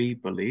to be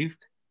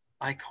believed,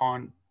 I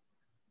can't.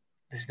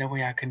 There's no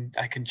way I can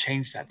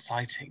change that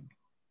sighting.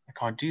 I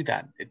can't do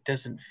that. It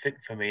doesn't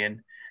fit for me.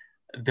 And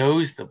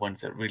those are the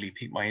ones that really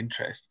pique my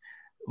interest.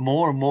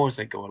 More and more as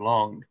I go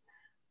along,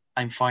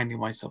 I'm finding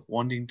myself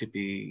wanting to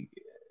be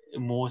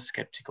more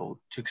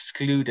skeptical, to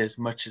exclude as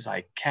much as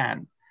I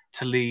can,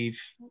 to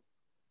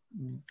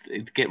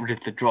get rid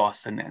of the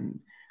dross and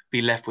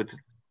be left with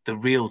the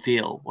real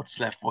deal. What's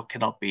left, what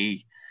cannot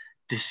be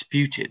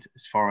disputed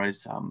as far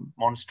as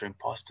monster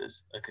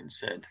imposters are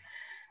concerned.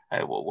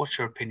 What's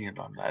your opinion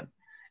on that?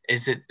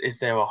 is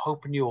there a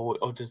hope in you,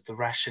 or does the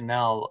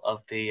rationale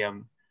of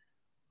the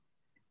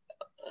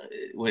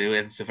well,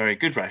 it's a very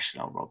good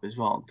rationale, Rob, as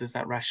well. Does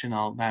that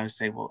rationale now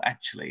say, well,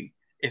 actually,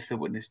 if the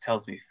witness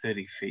tells me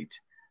 30 feet,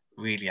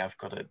 really, I've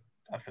got to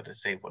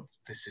say, well,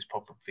 this is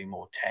probably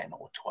more 10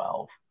 or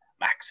 12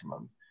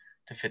 maximum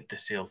to fit the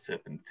seal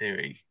serpent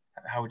theory.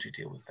 How would you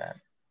deal with that?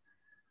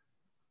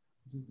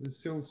 The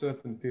seal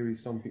serpent theory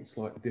is something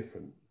slightly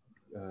different.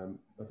 I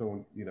don't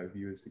want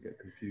viewers to get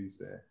confused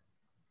there.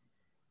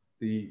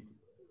 The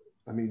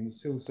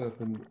seal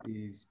serpent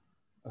is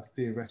a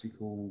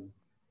theoretical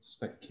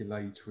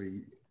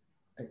speculatory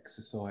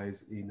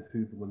exercise in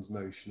Hooverman's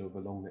notion of a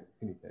long-necked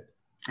pinniped,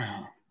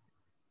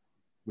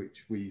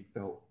 which we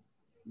felt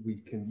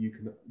you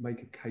can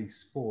make a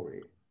case for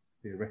it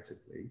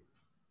theoretically,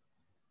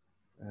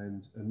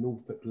 and a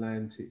North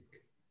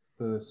Atlantic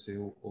fur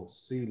seal or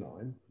sea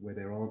lion, where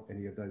there aren't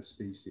any of those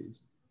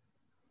species,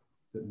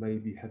 that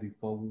maybe had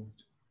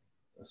evolved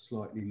a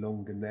slightly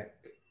longer neck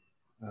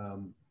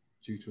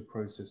due to a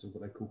process of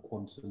what they call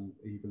quantum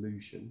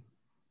evolution,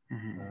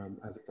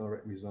 as a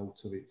direct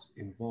result of its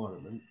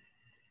environment,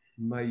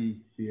 may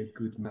be a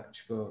good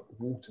match for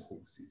water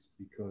horses,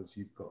 because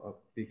you've got a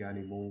big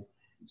animal,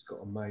 it's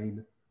got a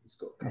mane, it's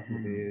got a couple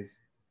of ears,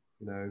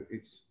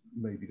 it's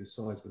maybe the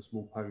size of a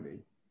small pony.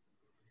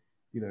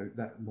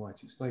 That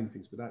might explain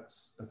things, but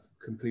that's a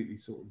completely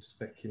sort of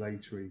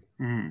speculatory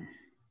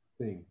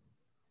thing.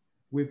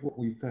 With what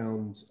we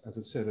found, as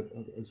I said,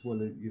 as well,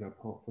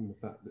 apart from the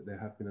fact that there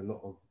have been a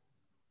lot of,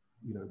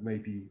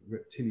 maybe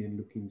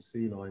reptilian-looking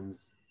sea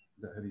lions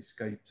that have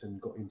escaped and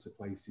got into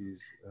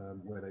places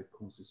where they've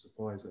caused a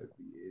surprise over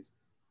the years.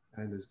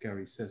 And as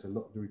Gary says, a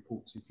lot of the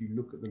reports, if you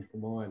look at them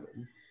from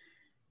Ireland,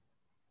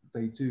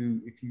 they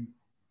do, you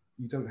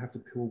don't have to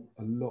pull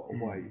a lot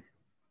away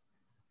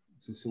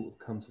to sort of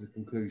come to the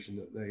conclusion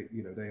that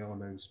they are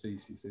known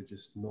species. They're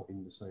just not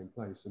in the same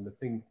place. And the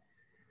thing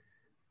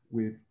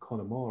with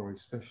Connemara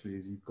especially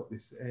is you've got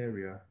this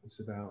area,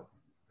 it's about,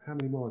 how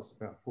many miles?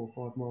 About 4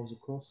 or 5 miles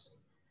across.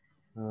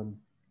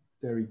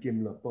 Derry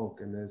Gimlet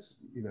Bog, and there's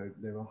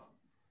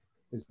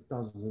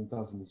dozens and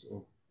dozens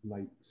of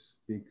lakes,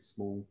 big,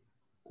 small,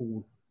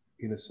 all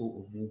in a sort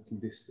of walking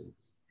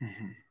distance.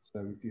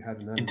 So if you had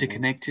an animal,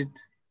 interconnected,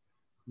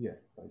 yeah,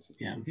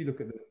 basically. Yeah. If you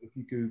look at if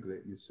you Google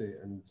it, you see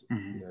it, and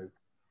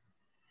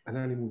an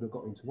animal that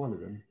got into one of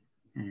them,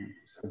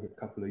 so a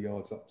couple of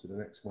yards up to the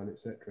next one,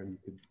 etc., and you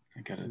could,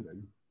 I get it.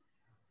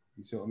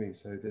 You see what I mean?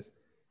 So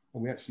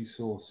and we actually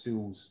saw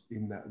seals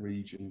in that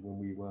region when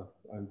we were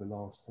over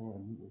last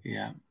time.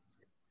 Yeah.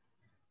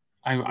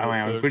 I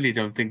really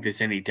don't think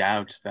there's any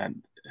doubt that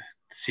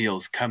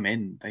seals come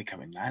in. They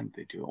come inland.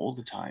 They do it all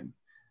the time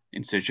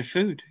in search of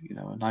food.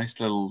 A nice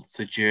little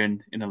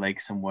sojourn in a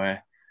lake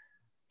somewhere,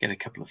 get a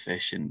couple of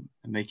fish and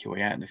make your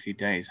way out in a few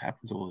days.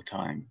 Happens all the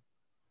time.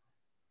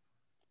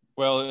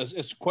 Well,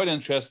 it's quite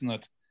interesting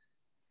that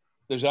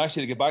there's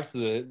actually, to get back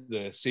to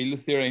the seal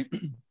theory,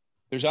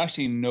 there's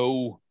actually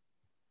no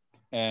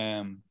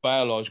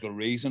biological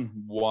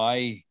reason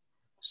why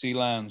sea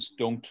lions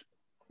don't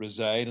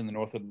reside in the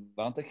North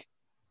Atlantic,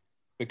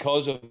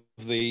 because of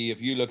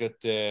if you look at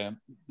the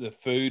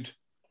food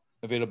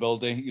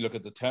availability, you look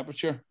at the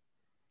temperature,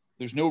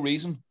 there's no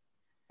reason.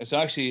 It's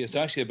actually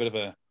a bit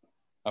of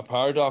a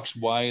paradox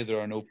why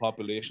there's no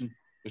population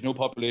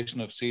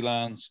of sea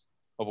lions,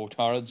 of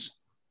otarids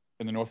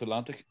in the North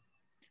Atlantic.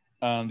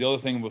 And the other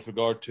thing with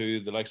regard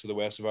to the likes of the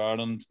west of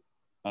Ireland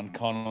and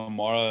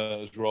Connemara,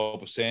 as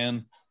Rob was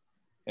saying,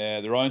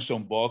 the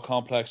Roundstone Bog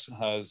complex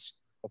has,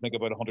 I think,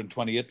 about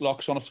 128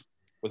 locks on it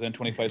within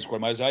 25 square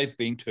miles. I've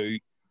been to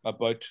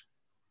about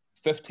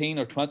 15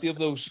 or 20 of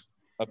those.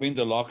 I've been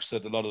to locks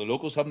that a lot of the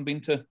locals haven't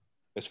been to.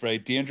 It's very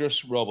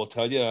dangerous. Rob will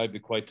tell you, I'd be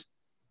quite,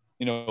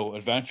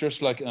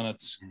 adventurous, and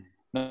it's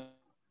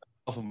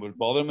nothing would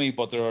bother me.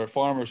 But there are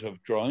farmers who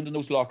have drowned in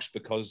those locks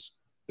because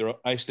they're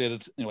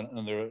isolated,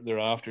 and they're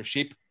after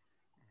sheep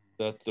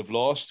that they've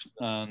lost,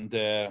 and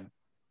but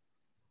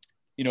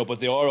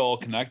they are all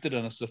connected,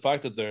 and it's the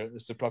fact that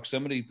it's the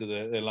proximity to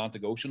the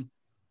Atlantic Ocean,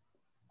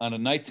 and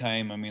at night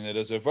time, it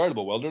is a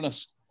veritable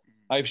wilderness.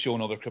 I've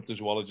shown other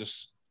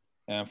cryptozoologists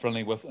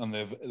friendly with, and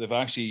they've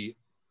actually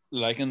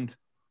likened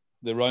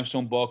the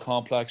Roundstone Bog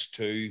complex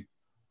to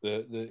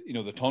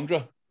the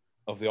tundra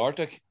of the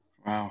Arctic.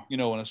 Wow.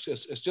 And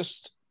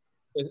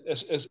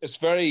it's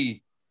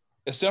very,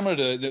 it's similar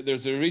to,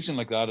 there's a region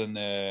like that in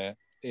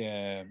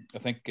I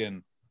think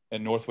in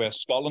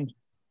northwest Scotland.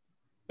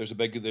 There's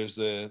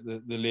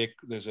the lake.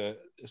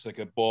 It's like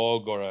a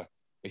bog or a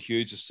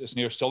huge. It's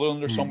near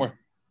Sutherland or somewhere,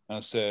 and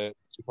it's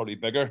probably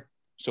bigger.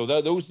 So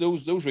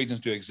those regions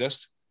do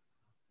exist,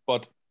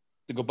 but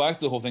to go back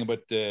to the whole thing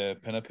about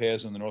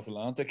pinnipeds in the North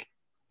Atlantic,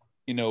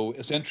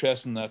 it's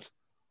interesting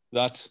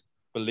that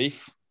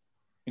belief,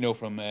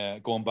 from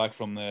going back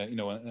from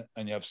the,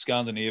 and you have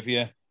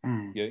Scandinavia,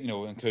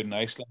 including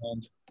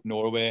Iceland,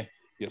 Norway,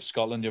 you have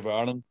Scotland, you have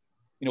Ireland,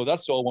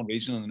 that's all one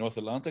region in the North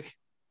Atlantic.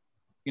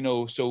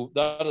 So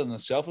that in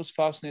itself is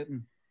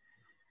fascinating.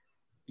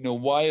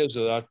 Why is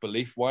there that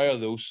belief? Why are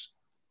those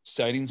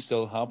sightings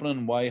still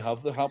happening? Why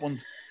have they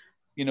happened?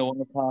 in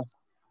the past.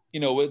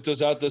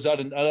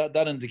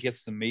 That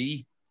indicates to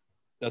me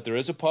that there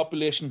is a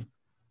population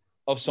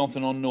of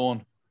something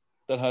unknown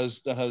that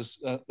has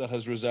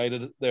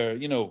resided there.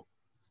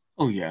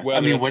 Oh yes, I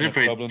Whether mean, it's an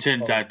whatever it equivalent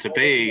turns of, out to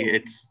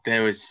be,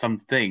 there is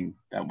something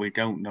that we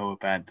don't know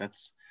about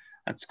that's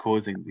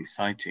causing these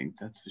sightings.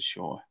 That's for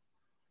sure.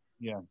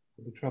 Yeah.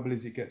 But the trouble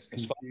is, it gets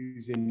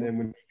confusing then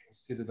when you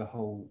consider the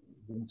whole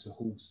water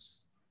horse,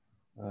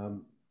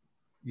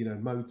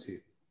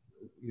 motive,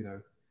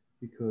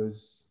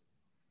 because,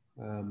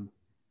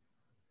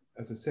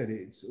 as I said,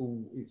 it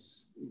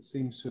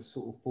seems to have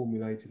sort of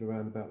formulated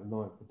around about the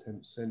 9th or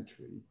 10th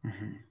century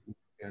in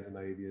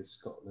Scandinavia,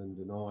 Scotland,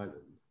 and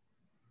Ireland,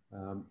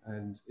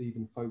 and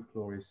even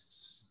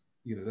folklorists,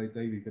 they've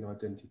even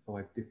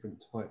identified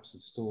different types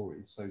of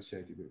stories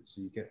associated with it.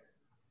 So you get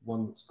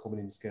one that's common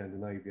in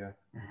Scandinavia,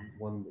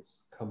 one that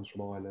comes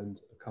from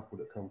Ireland, a couple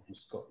that come from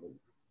Scotland.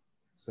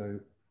 So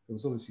there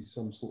was obviously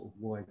some sort of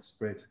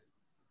widespread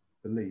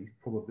belief,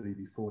 probably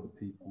before the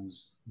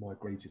peoples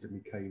migrated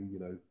and became,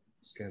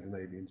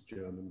 Scandinavians,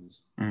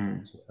 Germans,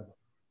 French, whatever.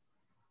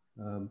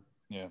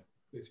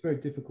 It's very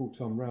difficult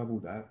to unravel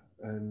that,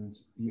 and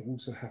you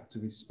also have to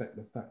respect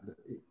the fact that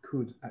it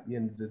could, at the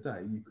end of the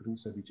day, you could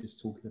also be just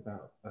talking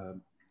about, a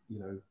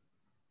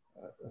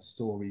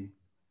story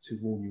to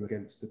warn you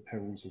against the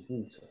perils of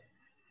water.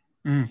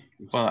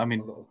 Well, I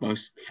mean,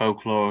 most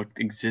folklore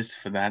exists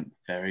for that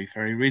very,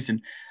 very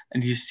reason.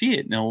 And you see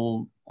it in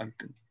all,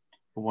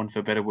 for want of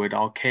a better word,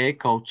 archaic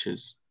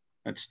cultures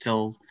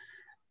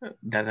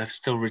that have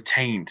still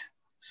retained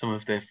some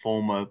of their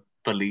former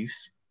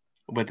beliefs,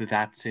 whether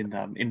that's in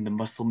the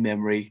muscle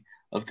memory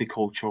of the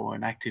culture or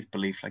an active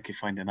belief like you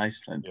find in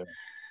Iceland. Yeah.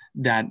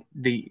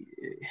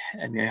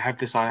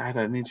 I had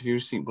an interview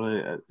recently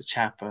with a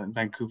chap in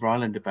Vancouver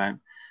Island about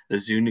the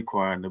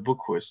Zuniquar and the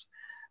Bukwas,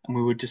 and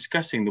we were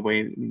discussing the way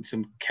in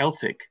some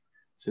Celtic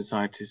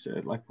societies,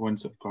 like the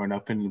ones I've grown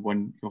up in, the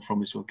one you're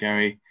from is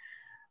Gary,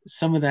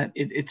 some of that,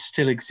 it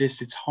still exists.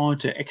 It's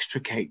hard to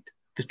extricate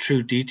the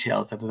true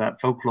details out of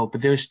that folklore,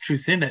 but there is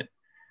truth in it.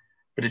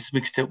 But it's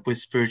mixed up with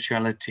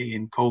spirituality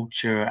and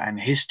culture and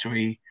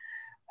history.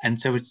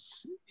 And so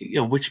it's,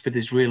 which bit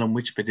is real and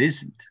which bit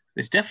isn't.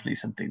 There's definitely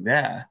something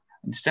there.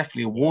 And it's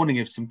definitely a warning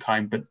of some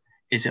kind, but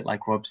is it,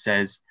 like Rob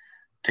says,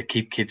 to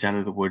keep kids out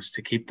of the woods,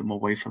 to keep them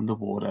away from the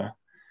water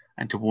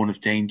and to warn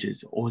of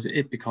dangers? Or is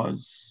it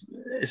because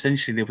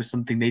essentially there was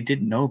something they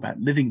didn't know about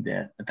living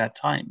there at that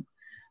time?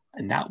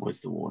 And that was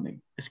the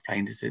warning, as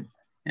plain as it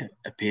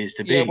appears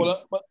to be.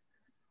 Well,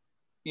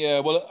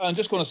 I'm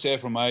just going to say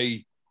from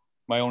my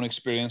own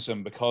experience,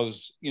 and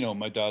because,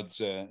 my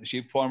dad's a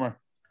sheep farmer,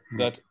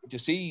 that you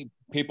see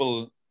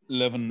people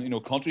living,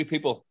 country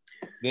people,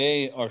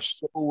 they are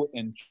so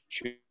in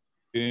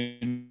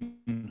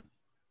tune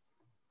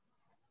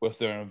with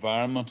their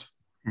environment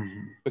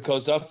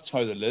because that's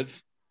how they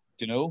live,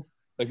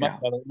 like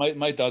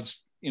my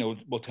dad's,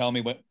 will tell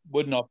me,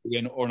 would not be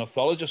an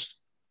ornithologist,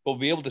 but will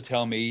be able to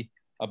tell me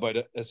about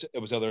it. It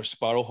was either a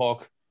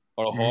sparrowhawk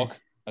or a hawk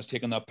has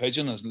taken that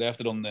pigeon, has left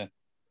it on the,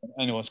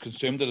 has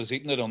consumed it, has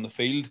eaten it on the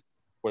field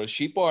where the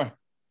sheep are.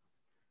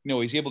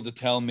 He's able to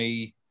tell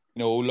me,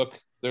 look,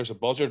 there's a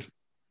buzzard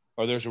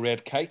or there's a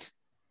red kite.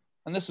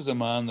 And this is a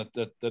man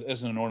that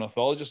isn't an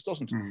ornithologist,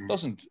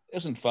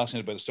 isn't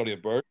fascinated by the study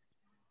of birds,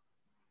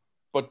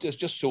 but is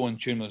just so in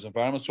tune with his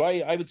environment. So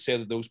I would say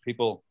that those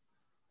people,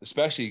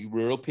 especially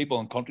rural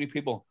people and country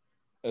people,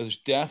 there's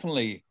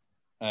definitely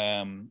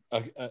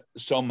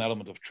some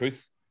element of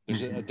truth.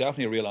 There's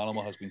definitely a real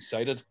animal has been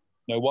sighted.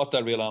 Now, what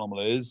that real animal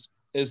is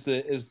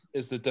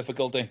the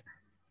difficulty,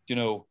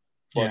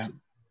 But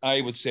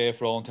I would say,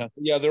 for all intents,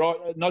 there are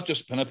not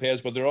just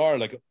pinnipeds, but there are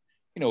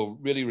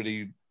really,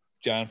 really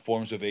giant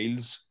forms of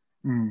eels.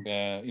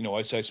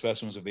 Outside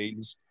specimens of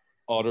eels,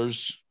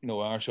 otters,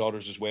 Irish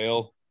otters as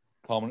well.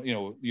 Common,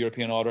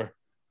 European otter.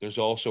 There's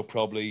also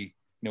probably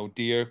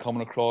deer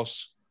coming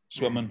across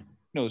swimming.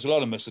 There's a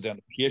lot of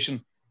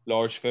misidentification.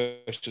 Large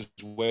fish as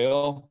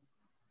well,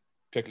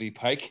 particularly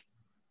pike.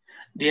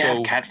 Do you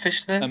have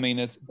catfish there? I mean,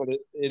 it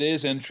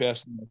is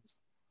interesting.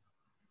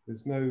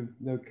 There's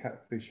no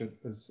catfish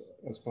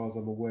as far as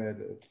I'm aware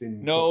that have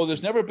been. No,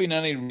 there's never been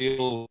any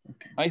real.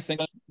 I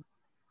think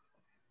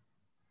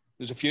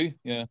there's a few,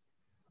 yeah.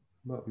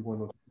 Might be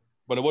one or.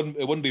 But it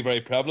wouldn't be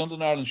very prevalent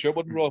in Ireland, sure,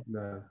 wouldn't it, Rob?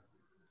 No,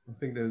 I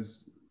think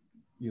there's,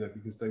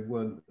 because they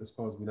weren't, as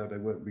far as we know, they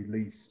weren't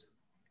released.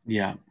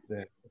 Yeah.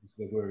 There, as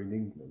they were in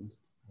England,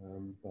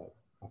 but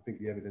I think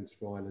the evidence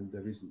for Ireland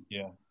there isn't.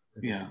 Yeah.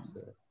 There.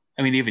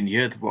 I mean, even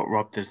here,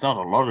 Rob, there's not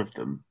a lot of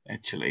them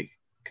actually,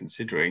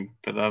 considering,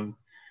 but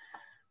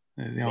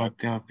they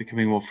are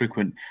becoming more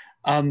frequent.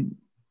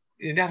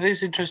 That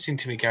is interesting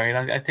to me, Gary,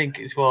 and I think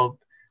as well.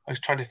 I was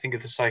trying to think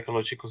of the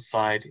psychological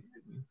side,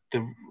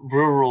 the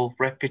rural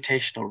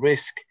reputational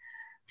risk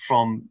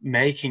from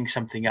making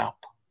something up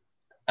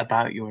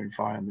about your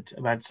environment,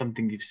 about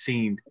something you've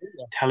seen,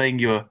 telling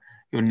your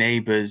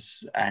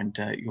neighbors and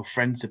your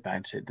friends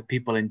about it, the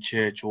people in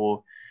church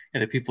or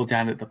the people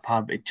down at the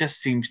pub. It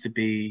just seems to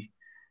be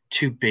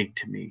too big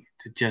to me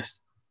to just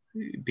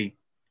be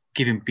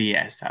giving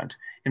BS out.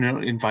 You're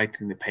not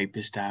inviting the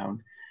papers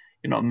down.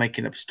 You're not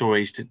making up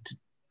stories to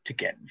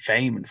get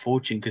fame and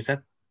fortune, because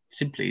that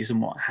simply isn't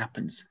what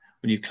happens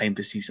when you claim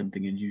to see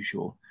something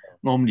unusual.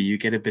 Normally, you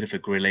get a bit of a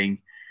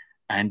grilling,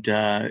 and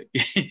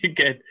you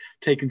get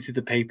taken to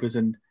the papers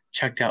and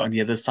chucked out on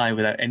the other side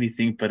without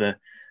anything but a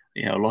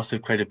loss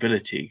of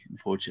credibility,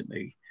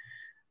 unfortunately.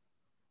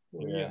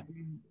 Well, yeah.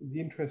 The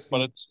interesting.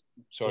 But it's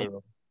sorry,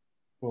 Rob.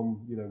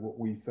 From what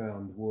we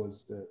found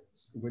was that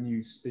when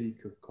you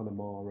speak of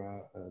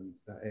Connemara and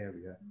that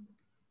area,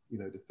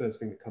 the first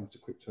thing that comes to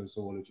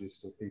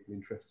cryptozoologists or people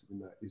interested in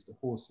that is the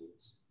horse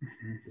seals,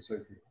 the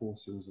so-called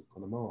horse seals of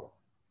Connemara.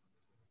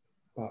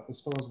 But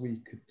as far as we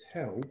could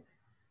tell,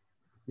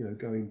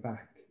 going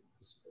back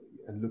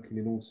and looking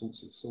in all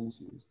sorts of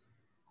sources,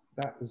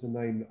 that was a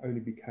name that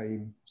only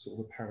became sort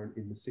of apparent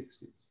in the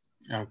 60s.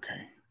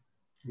 Okay.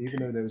 Even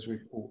though there was a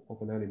report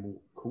of an animal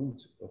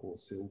called a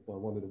horse seal by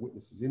one of the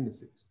witnesses in the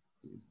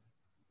 60s,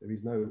 there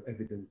is no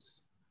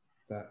evidence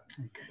that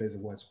there's a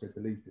widespread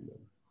belief in them.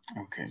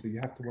 Okay. So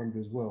you have to wonder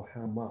as well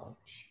how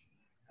much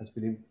has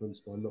been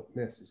influenced by Loch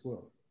Ness as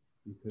well,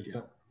 because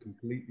that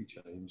completely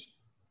changed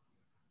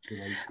the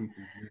way people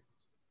view it.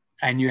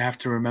 And you have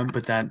to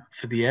remember that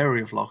for the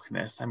area of Loch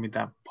Ness, I mean,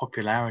 that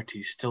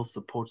popularity still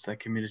supports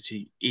that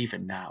community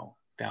even now.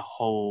 Their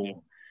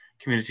whole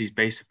community is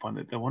based upon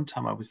it. The one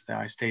time I was there,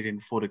 I stayed in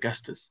Fort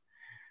Augustus,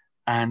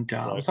 and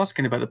I was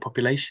asking about the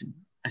population,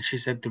 and she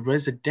said the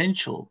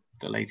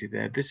lady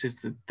there, this is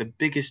the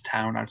biggest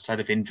town outside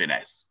of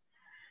Inverness,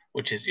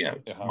 which is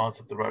just miles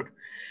up the road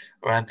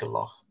around the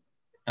loch.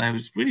 And it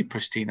was really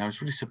pristine. I was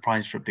really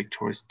surprised for a big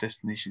tourist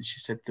destination. She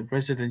said the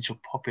residential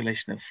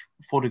population of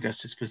Fort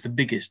Augustus was the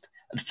biggest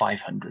at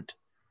 500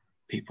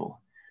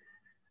 people.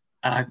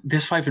 And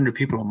there's 500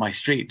 people on my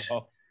street.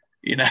 Oh.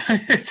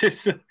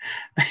 There's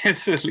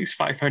at least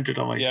 500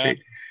 on my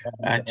street.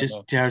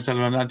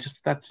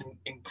 That's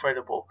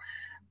incredible.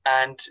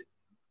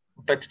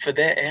 But for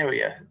their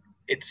area,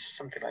 it's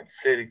something like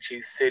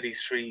 32,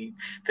 33,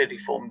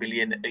 34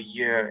 million a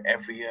year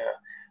every year.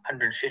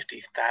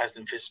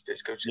 150,000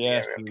 visitors go to the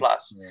area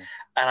plus. Yeah.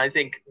 And I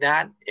think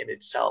that in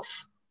itself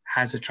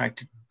has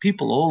attracted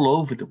people all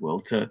over the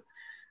world to,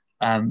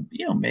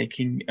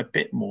 making a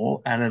bit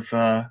more out of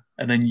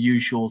an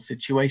unusual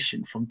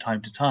situation from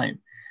time to time.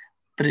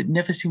 But it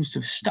never seems to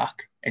have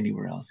stuck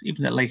anywhere else.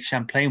 Even at Lake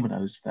Champlain, when I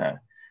was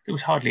there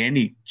was hardly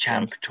any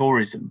champ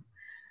tourism.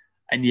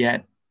 And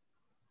yet,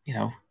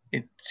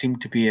 it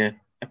seemed to be a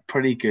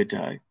pretty good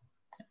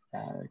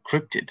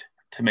cryptid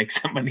to make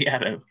some money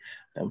out of.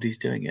 Nobody's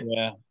doing it.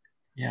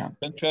 Yeah.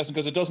 Interesting,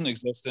 because it doesn't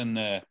exist in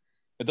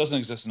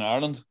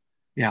Ireland.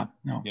 Yeah,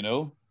 no.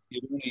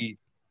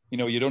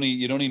 You'd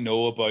only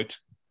know about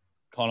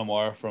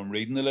Connemara from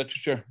reading the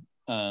literature,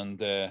 and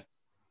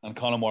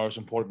Connemara is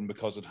important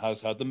because it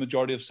has had the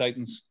majority of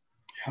sightings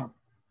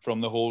from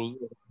the whole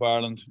of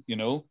Ireland.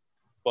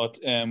 But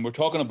Rob was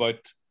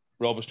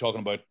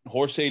talking about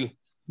horse seal.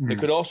 It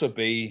could also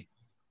be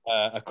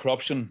a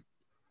corruption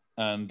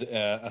and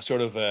a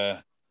sort of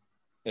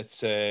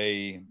it's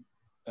a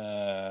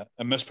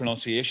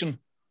mispronunciation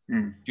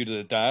due to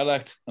the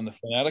dialect and the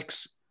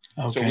phonetics.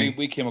 Okay. So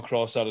we came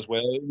across that as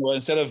well.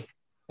 Instead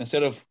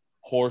of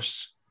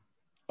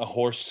a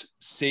horse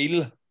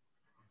seal.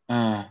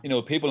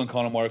 People in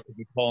Connemara could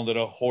be calling it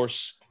a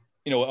horse.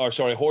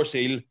 Horse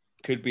eel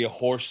could be a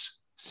horse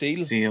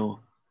seal.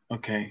 Seal.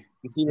 Okay.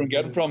 You see where I'm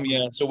getting from?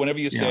 Yeah. So whenever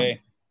you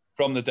say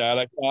from the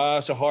dialect,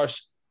 it's a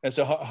horse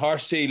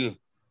seal,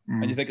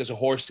 and you think it's a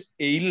horse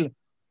eel,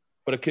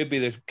 but it could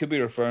be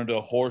referring to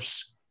a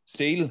horse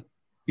seal.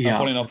 Yeah. And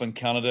funny enough, in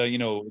Canada,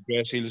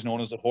 grey seal is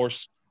known as a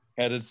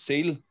horse-headed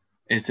seal.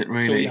 Is it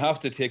really? So you have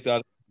to take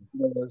that.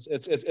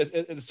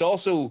 It's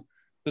also,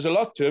 there's a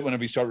lot to it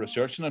whenever you start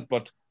researching it,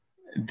 but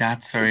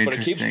that's very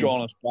interesting. But it keeps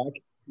drawing us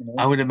back.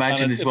 I would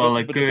imagine as well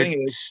a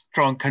good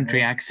strong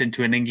country accent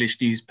to an English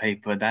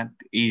newspaper that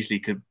easily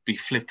could be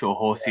flipped to a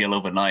horse seal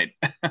overnight.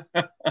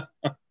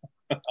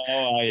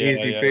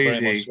 Easy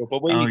peasy. So.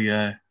 But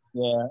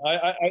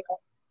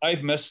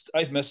I've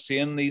missed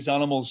seeing these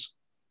animals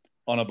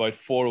on about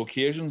 4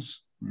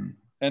 occasions.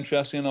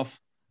 Interesting enough,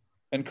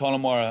 in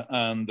Connemara,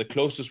 and the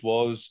closest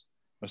was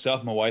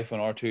myself, my wife,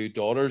 and our 2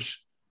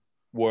 daughters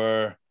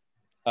were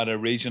at a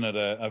region at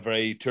a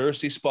very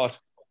touristy spot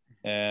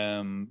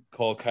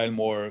called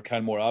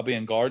Kylemore Abbey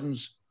and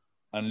Gardens,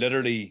 and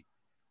literally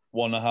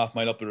 1.5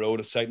 mile up the road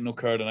a sighting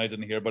occurred, and I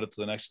didn't hear about it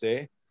till the next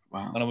day.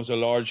 Wow. And it was a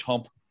large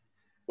hump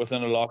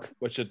within a loch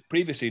which had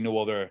previously no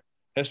other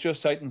history of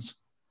sightings,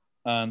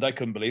 and I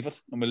couldn't believe it.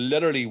 And we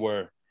literally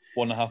were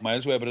 1.5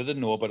 miles away, but I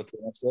didn't know about it till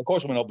the next day. Of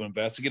course I went up and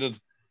investigated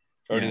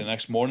early the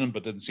next morning,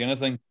 but didn't see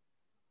anything.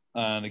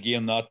 And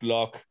again, that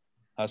loch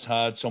has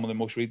had some of the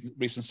most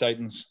recent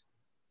sightings.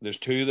 There's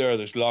 2 there.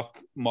 There's Loch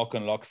Muck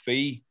and Loch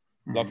Fee.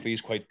 Loch Fee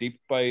is quite deep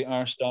by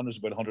our standards,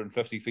 about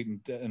 150 feet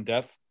in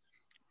depth,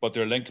 but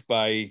they're linked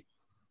by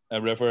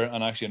a river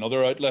and actually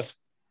another outlet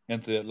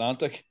into the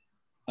Atlantic.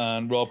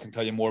 And Rob can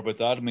tell you more about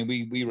that. I mean,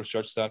 we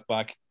researched that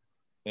back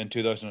in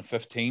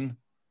 2013,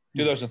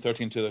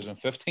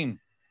 2015.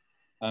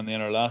 And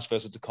then our last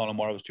visit to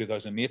Connemara was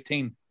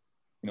 2018.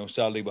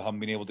 Sadly, we haven't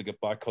been able to get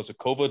back because of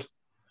COVID.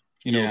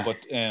 But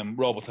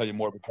Rob will tell you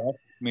more about that.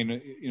 I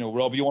mean,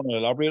 Rob, you want to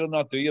elaborate on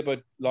that, do you,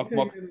 about Loch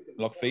Muck,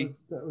 Loch Fee?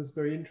 That was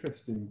very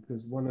interesting,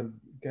 because one of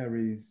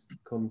Gary's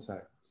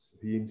contacts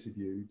he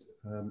interviewed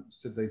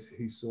said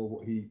he saw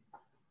what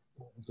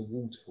was a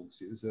waterfall.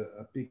 It was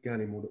a big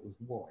animal that was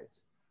white,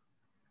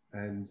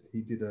 and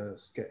he did a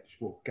sketch.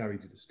 Well, Gary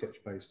did a sketch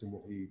based on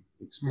what he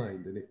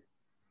explained, and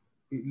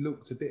it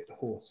looked a bit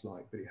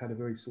horse-like, but it had a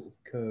very sort of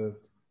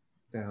curved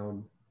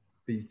down,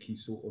 beaky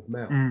sort of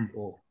mouth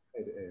or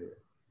head area.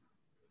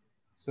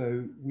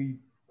 So we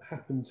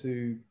happened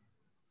to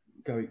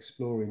go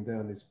exploring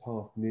down this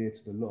path near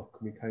to the loch,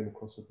 and we came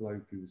across a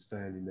bloke who was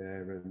standing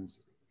there, and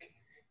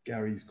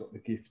Gary's got the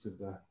gift of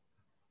the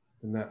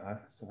natter,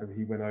 so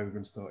he went over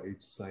and started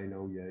saying,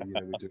 "Oh yeah,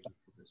 we're doing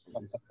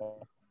this.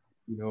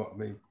 You know what I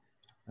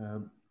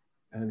mean?"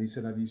 And he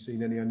said, "Have you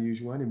seen any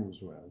unusual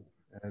animals around?"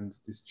 And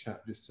this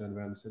chap just turned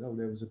around and said, "Oh,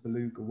 there was a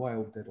beluga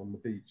whale dead on the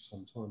beach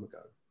some time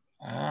ago."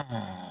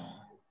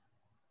 Ah.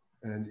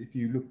 And if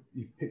you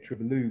picture a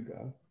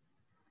beluga,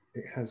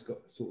 it has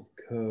got sort of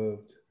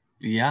curved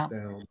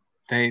down.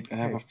 They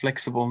have a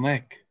flexible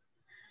neck.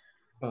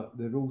 But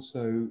there are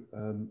also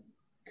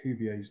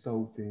Cuvier's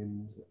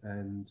dolphins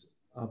and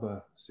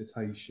other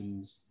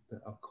cetaceans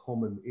that are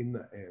common in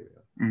that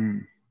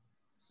area.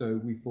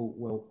 So we thought,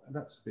 well,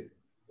 that's a bit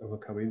of a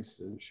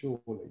coincidence,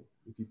 surely,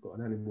 if you've got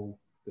an animal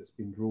that's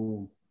been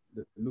drawn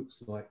that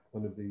looks like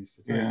one of these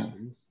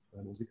cetaceans,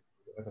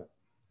 whatever.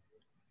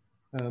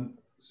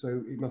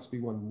 So it must be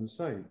one and the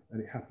same,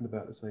 and it happened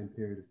about the same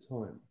period of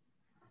time.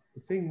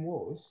 The thing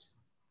was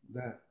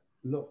that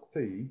Loch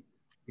Fee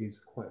is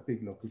quite a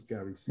big loch, as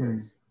Gary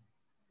says,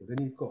 but then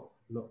you've got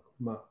Loch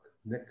Muck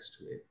next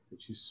to it,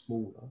 which is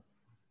smaller,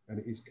 and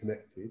it is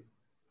connected.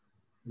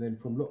 And then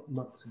from Loch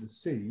Muck to the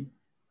sea,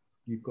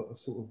 you've got a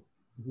sort of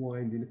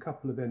winding, a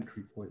couple of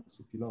entry points,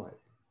 if you like.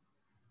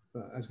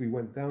 But as we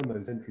went down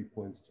those entry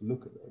points to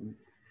look at them,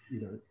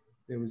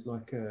 there was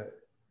like a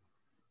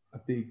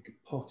big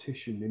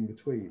partition in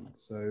between.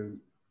 So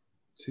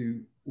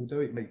although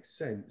it makes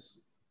sense,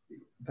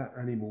 that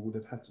animal would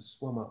have had to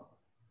swim up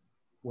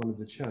one of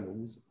the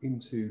channels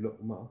into Loch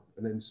Muck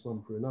and then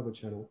swum through another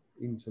channel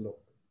into Loch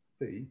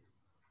Fee.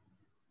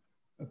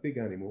 A big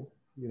animal,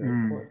 quite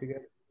a big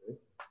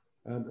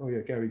animal. Oh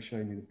yeah, Gary's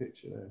showing you the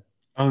picture there.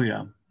 Oh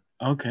yeah,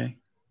 okay.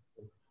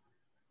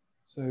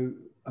 So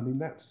I mean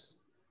that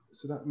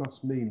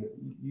must mean that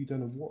you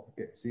don't know what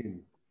gets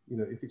in.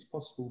 If it's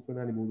possible for an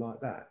animal like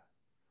that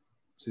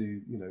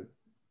to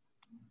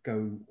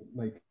go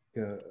make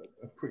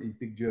a pretty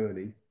big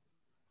journey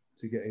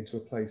to get into a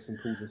place and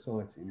cause a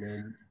sighting,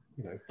 then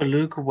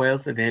Beluga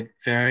whales, they're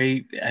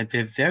very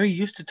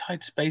used to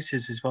tight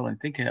spaces as well. I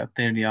think up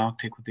there in the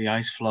Arctic with the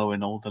ice flow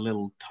and all the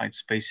little tight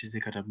spaces, they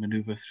got to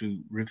maneuver through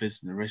rivers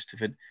and the rest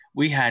of it.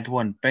 We had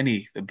one,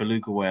 Benny, the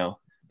beluga whale,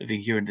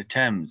 living here in the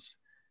Thames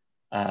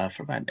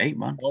for about 8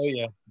 months. Oh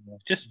yeah.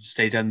 Just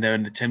stayed down there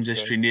in the Thames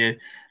estuary near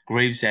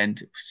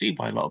Gravesend, seen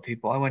by a lot of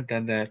people. I went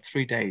down there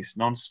 3 days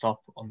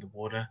non-stop on the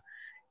water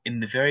in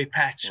the very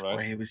patch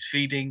where he was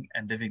feeding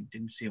and living.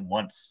 Didn't see him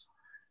once.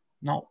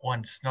 Not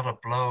once, not a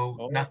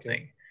blow, nothing.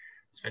 Okay.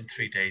 Spent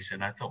 3 days,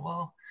 and I thought,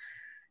 well,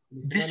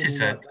 this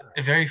is a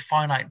very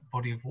finite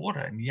body of water,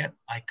 and yet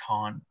I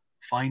can't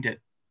find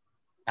it.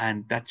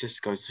 And that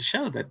just goes to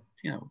show that,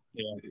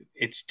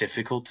 it's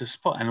difficult to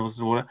spot animals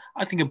in the water.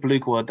 I think a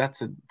beluga whale,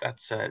 that's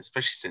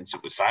especially since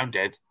it was found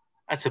dead,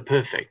 that's a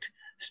perfect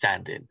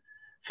stand-in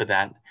for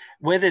that.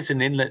 Where there's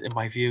an inlet, in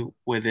my view,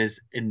 where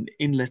there's an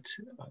inlet,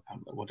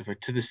 whatever,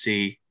 to the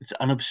sea, it's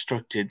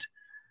unobstructed,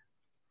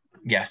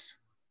 yes,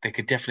 they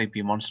could definitely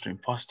be monster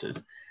imposters.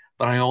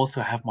 But I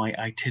also have my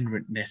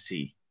itinerant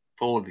Nessie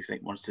for all these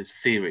lake monsters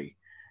theory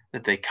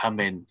that they come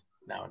in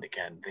now and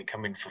again. They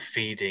come in for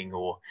feeding,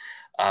 or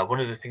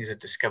one of the things I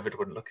discovered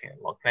when looking at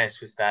Loch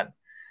Ness was that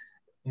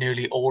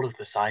nearly all of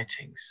the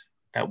sightings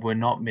that were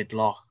not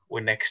mid-loch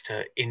were next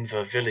to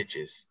Inver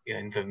villages,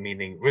 Inver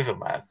meaning river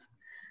mouth.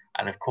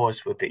 And of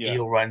course, with the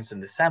eel runs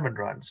and the salmon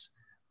runs,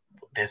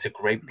 there's a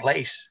great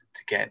place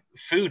to get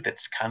food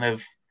that's kind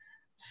of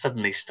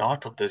suddenly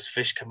startled. Those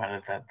fish come out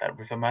of that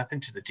river mouth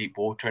into the deep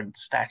water and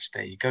snatch.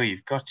 There you go,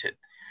 you've got it.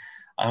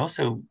 I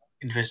also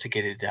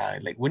investigated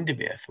Lake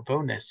Windermere for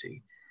Bow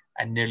Nessie,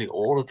 and nearly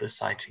all of the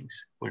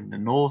sightings were in the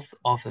north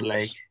of the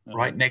lake,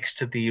 right next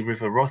to the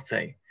River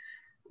Rothay,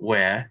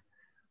 where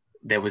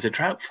there was a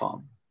trout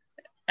farm.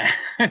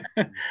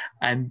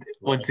 And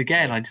once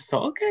again, I just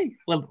thought, okay,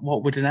 well,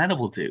 what would an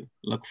animal do?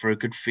 Look for a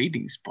good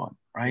feeding spot,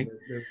 right?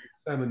 There was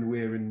a salmon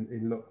weir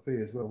in Loch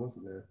Fee as well,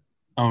 wasn't there?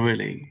 Oh,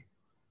 really?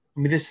 I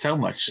mean, there's so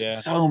much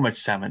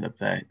salmon up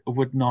there. It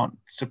would not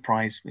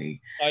surprise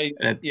me.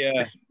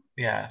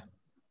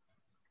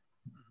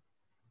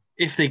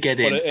 If they get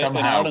in somehow,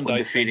 in Ireland, when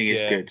the feeding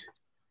is good.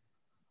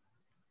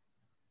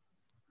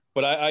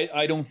 But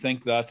I don't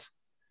think that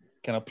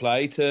can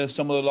apply to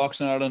some of the lochs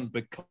in Ireland,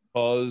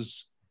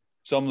 because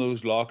some of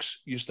those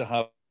lochs used to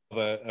have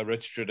a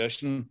rich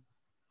tradition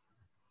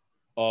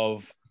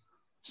of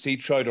sea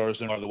trout or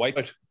the white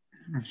trout.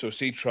 So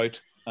sea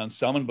trout and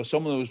salmon, but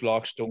some of those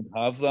lochs don't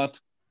have that.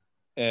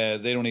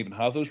 They don't even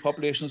have those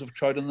populations of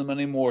trout in them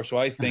anymore. So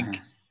I think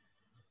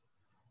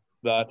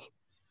that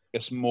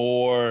it's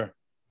more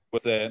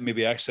with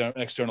maybe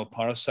external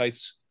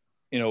parasites,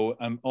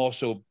 and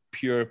also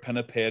pure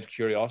pinniped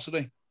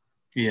curiosity.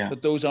 Yeah.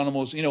 But those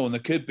animals, and they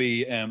could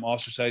be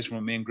ostracized from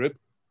a main group.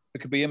 There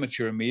could be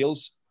immature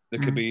males. There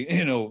could be,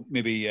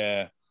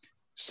 maybe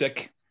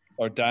sick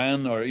or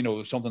dying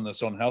or, something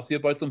that's unhealthy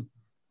about them.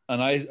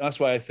 And that's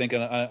why I think,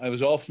 and I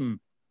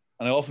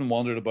often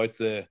wondered about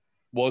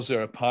was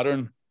there a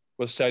pattern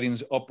with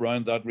sightings up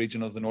around that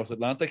region of the North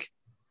Atlantic?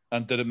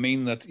 And did it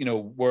mean that,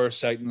 were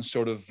sightings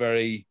sort of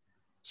very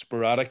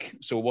sporadic?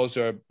 So was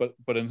there,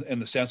 but in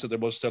the sense that there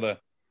was still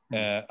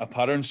a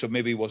pattern. So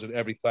maybe was it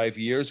every 5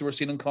 years we were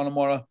seen in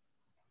Connemara,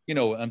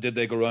 and did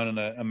they go around in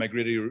a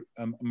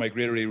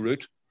migratory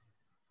route,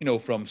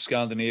 from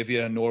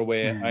Scandinavia,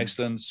 Norway,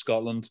 Iceland,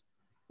 Scotland,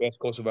 west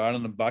coast of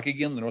Ireland, and back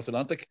again, the North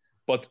Atlantic?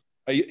 But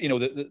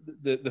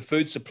the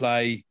food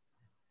supply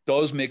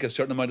does make a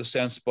certain amount of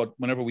sense. But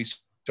whenever we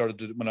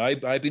started when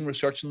I've been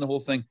researching the whole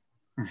thing,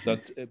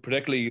 that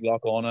particularly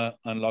Loch Anna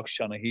and Loch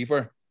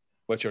Shannahever,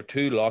 which are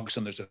two lochs,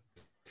 and there's a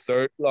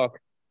third loch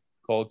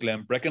called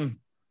Glenbricken,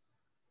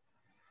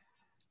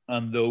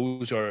 and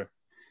those are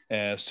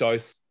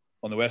south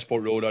on the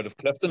Westport Road out of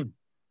Clifton,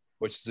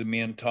 which is the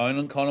main town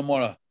in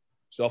Connemara.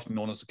 It's often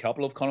known as the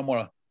capital of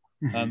Connemara.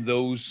 And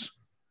those,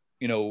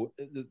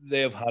 they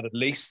have had at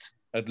least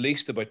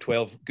about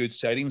 12 good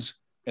sightings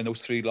in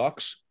those three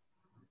lochs.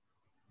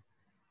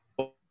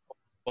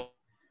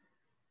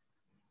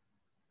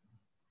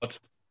 But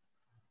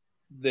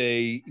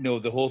they,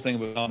 the whole thing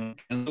about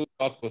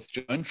loch with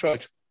drowned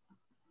trout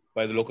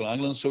by the local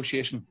angling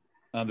association,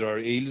 and there are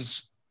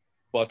eels,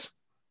 but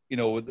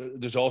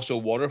there's also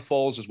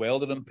waterfalls as well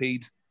that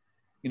impede,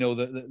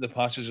 the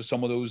passage of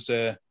some of those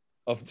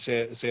of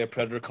say a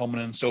predator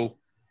coming in. So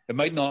it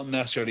might not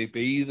necessarily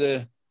be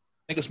I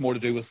think it's more to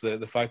do with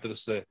the fact that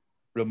it's the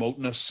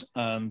remoteness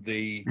and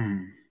the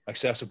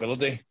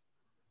accessibility,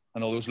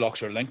 and all those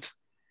lochs are linked,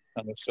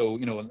 and so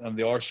and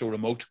they are so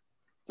remote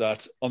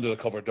that under the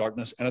cover of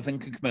darkness anything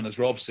can come in. As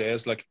Rob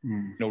says,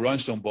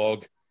 Roundstone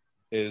Bog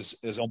is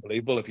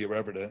unbelievable if you were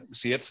ever to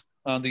see it.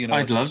 And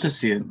I'd love to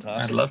see it.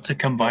 Fantastic. I'd love to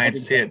come by and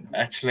see it.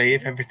 Actually,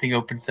 if everything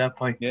opens up,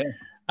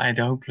 I'd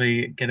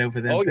hopefully get over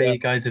there and pay you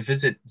guys a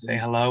visit, say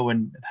hello,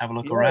 and have a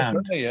look around.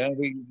 Certainly, I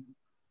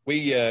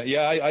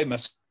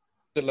miss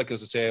it. Like,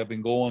 as I say, I've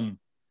been going.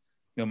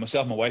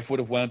 Myself and my wife would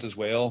have went as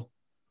well.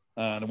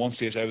 And at one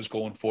stage, I was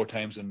going 4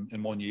 times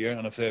in 1 year,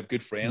 and I have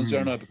good friends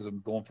there now because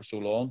I'm going for so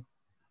long.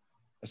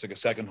 It's like a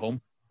second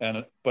home.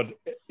 But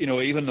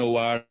even though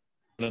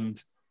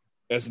Ireland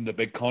isn't a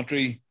big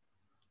country,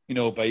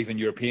 by even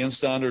European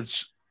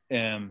standards,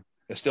 it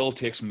still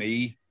takes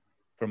me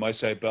from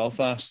outside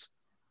Belfast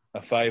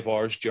a 5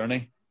 hours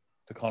journey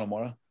to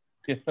Connemara.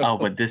 Oh,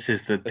 but these are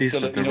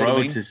the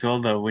roads as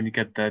well, though. When you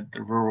get that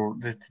rural,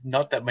 there's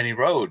not that many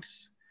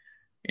roads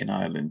in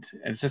Ireland.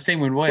 And it's the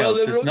same in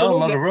Wales. There's not a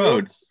lot of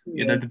roads.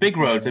 The big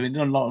roads. I mean,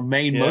 not a lot of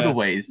main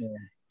motorways.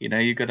 Yeah.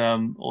 You got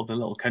all the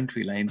little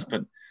country lanes.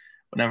 But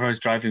whenever I was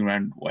driving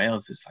around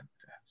Wales, it's like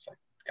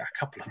a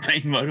couple of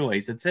main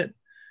motorways. That's it.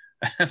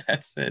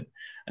 That's it.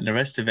 And the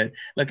rest of it,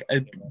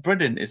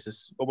 Britain is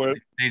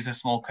a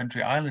small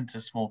country. Ireland's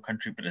a small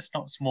country, but it's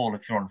not small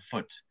if you're on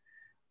foot,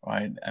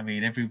 right? I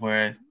mean,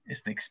 everywhere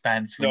is an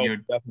expanse when you're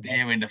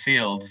here in the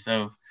field.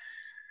 So,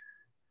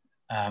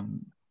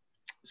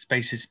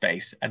 space is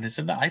space, and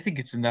I think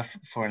it's enough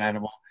for an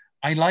animal.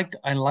 I like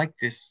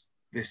this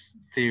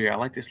theory. I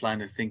like this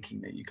line of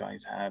thinking that you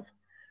guys have,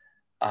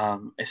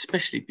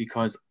 especially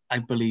because I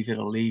believe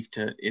it'll lead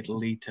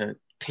to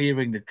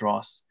clearing the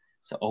dross.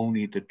 So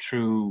only the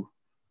true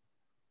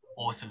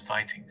awesome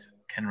sightings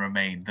can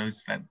remain.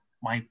 Those that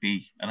might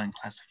be an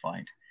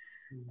unclassified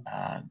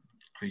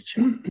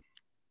creature.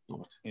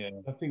 Yeah,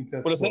 I think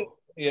that's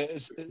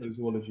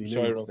zoology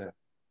needs that.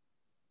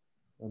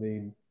 I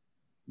mean,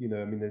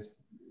 there's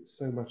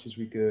so much is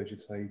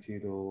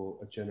regurgitated, or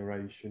a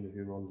generation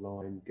who are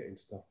online getting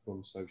stuff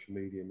from social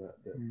media and that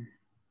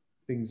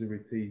things are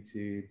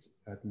repeated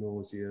ad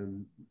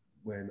nauseum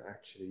when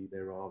actually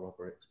there are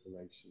other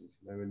explanations,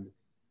 and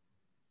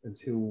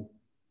until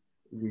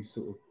we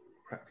sort of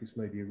practice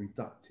maybe a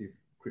reductive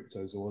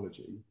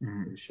cryptozoology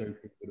and show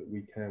people that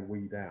we can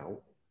weed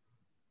out,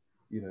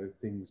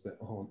 things that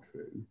aren't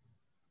true,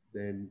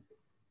 then,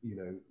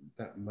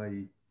 that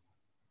may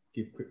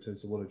give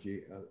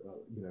cryptozoology,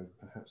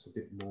 perhaps a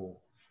bit more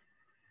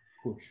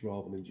push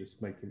rather than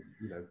just making,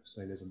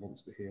 saying there's a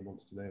monster here,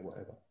 monster there,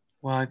 whatever.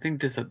 Well, I think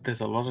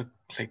there's a lot of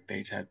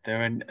clickbait out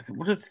there, and I think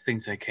one of the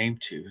things I came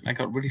to, and I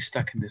got really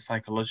stuck in the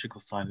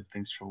psychological side of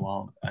things for a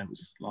while. I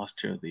was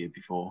last year or the year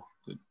before.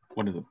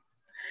 One of them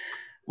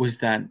was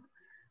that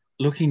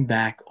looking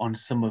back on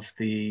some of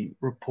the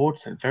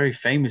reports that very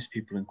famous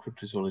people in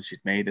cryptozoology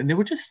had made, and they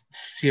were just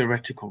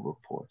theoretical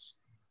reports.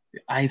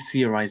 I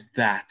theorized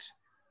that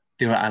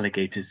there are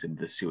alligators in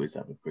the sewers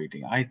that were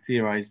breeding. I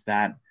theorized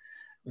that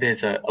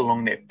there's a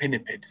long-necked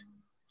pinniped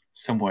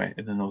somewhere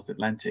in the North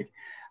Atlantic.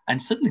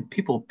 And suddenly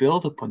people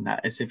build upon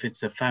that as if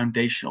it's a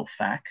foundational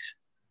fact,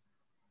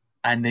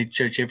 and they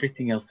judge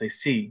everything else they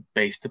see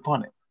based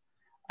upon it.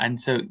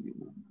 And so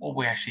what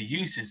we actually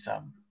use is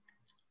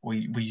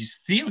we use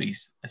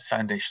theories as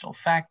foundational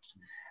facts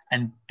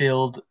and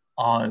build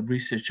our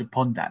research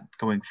upon that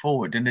going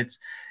forward. And it's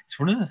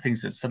one of the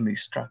things that suddenly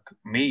struck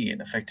me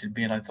and affected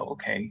me. And I thought,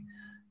 okay,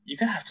 you're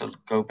gonna have to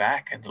go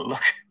back and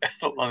look at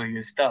a lot of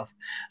your stuff.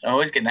 And I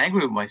always get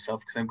angry with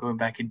myself because I'm going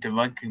back and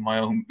debunking my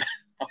own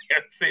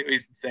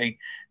theories and saying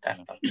that's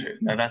not true.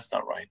 No, that's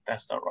not right.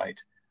 That's not right.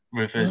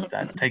 Reverse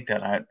that. Take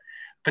that out.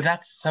 But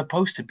that's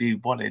supposed to be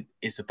what it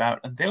is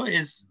about. And there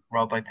is,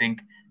 Rob, I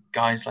think,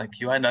 guys like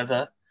you and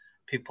other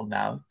people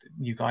now,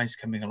 you guys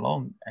coming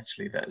along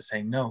actually that are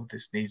saying, no,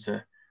 this needs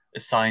a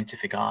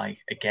scientific eye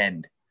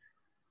again,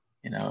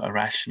 a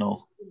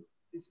rational.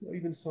 It's not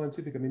even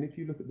scientific. I mean, if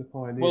you look at the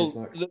pioneers, well,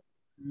 like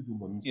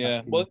ones.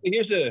 Yeah. Well,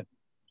 here's a.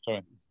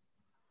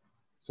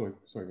 Sorry,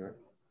 Matt.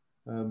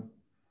 I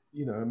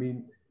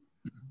mean,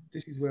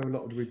 this is where a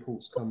lot of the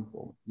reports come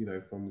from.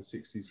 From the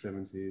 60s,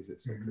 70s,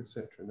 etc.,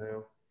 etc.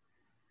 Now,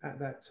 at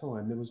that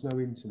time, there was no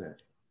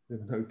internet. There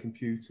were no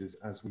computers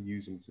as we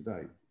use them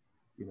today.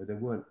 There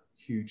weren't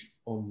huge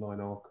online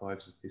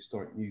archives of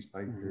historic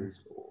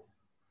newspapers or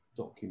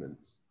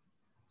documents.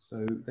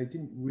 So they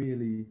didn't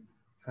really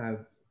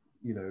have,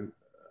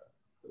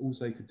 all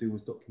they could do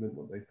was document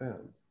what they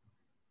found.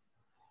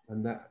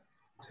 And that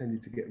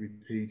tended to get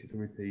repeated and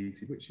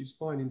repeated, which is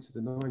fine into the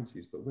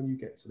 90s. But when you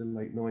get to the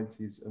late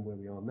 90s and where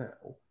we are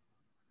now,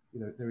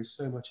 there is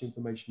so much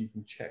information you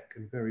can check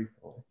and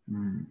verify,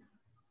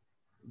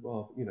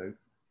 rather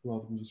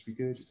than just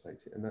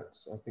regurgitate it. And I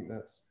think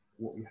that's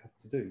what we have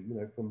to do.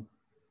 From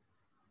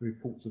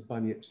reports of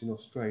bunyips in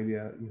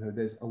Australia,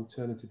 there's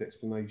alternative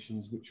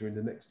explanations which are in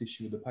the next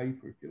issue of the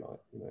paper, if you like.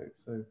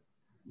 So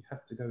you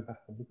have to go back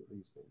and look at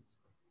these things.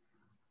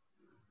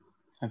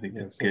 I think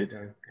that's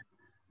good.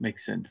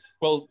 Makes sense.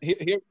 Well,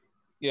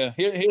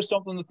 here's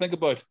something to think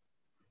about.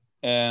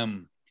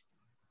 There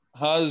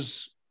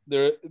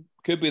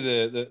could be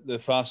the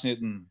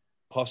fascinating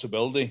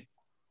possibility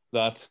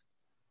that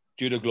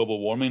due to global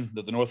warming,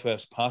 that the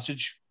Northwest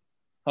Passage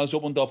has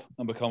opened up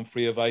and become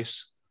free of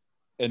ice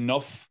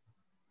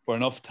for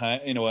enough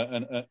time,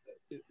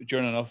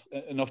 during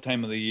enough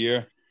time of the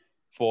year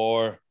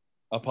for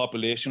a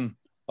population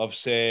of,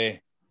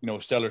 say,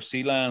 stellar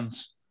sea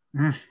lions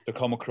to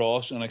come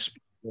across and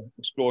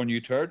explore new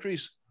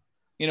territories.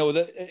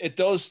 That it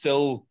does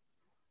still,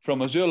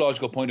 from a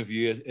zoological point of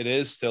view, it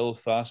is still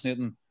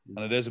fascinating,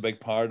 and it is a big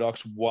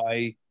paradox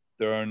why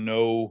there are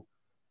no,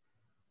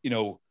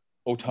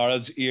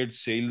 Otara's eared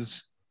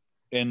seals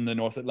in the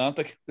North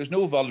Atlantic. There's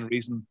no valid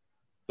reason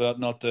for that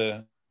not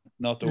to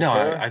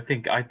occur. I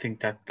think that's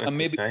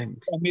the same.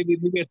 Maybe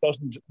it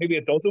doesn't. Maybe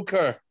it does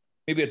occur.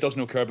 Maybe it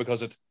doesn't occur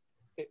because it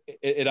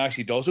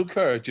actually does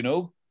occur.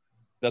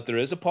 That there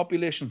is a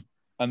population,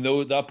 and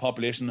though that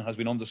population has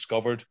been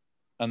undiscovered,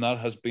 and that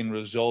has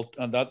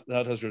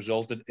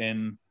resulted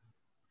in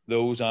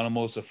those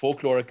animals, the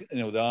folkloric,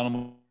 the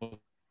animals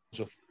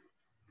of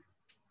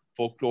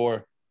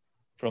folklore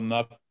from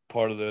that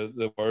part of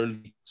the world,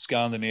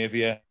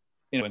 Scandinavia,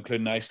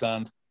 including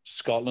Iceland,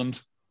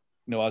 Scotland,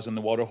 as in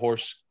the water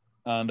horse,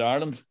 and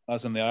Ireland,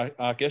 as in the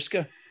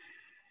Akiska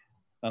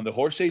and the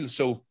horse seal.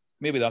 So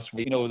maybe that's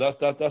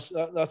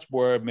that's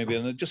where maybe,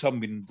 and it just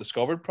haven't been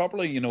discovered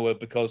properly,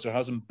 because there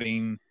hasn't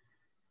been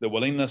the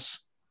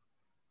willingness,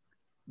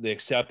 the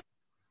acceptance,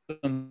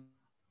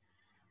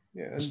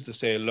 to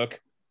say,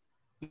 look,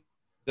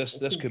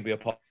 this could be a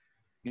problem.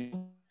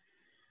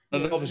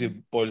 And it obviously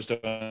boils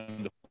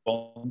down to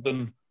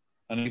funding,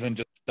 and even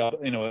just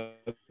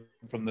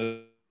from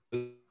the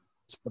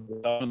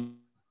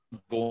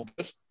going.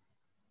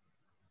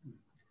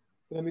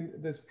 I mean,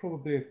 there's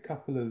probably a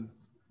couple of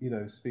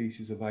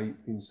species of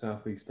ape in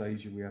Southeast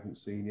Asia we haven't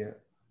seen yet.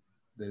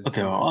 But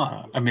there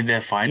are. I mean,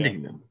 they're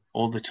finding them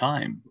all the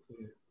time.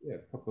 Yeah, a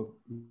couple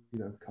of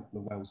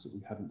whales that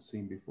we haven't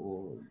seen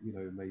before.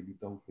 Maybe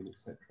dolphin,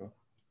 etc.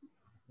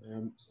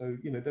 So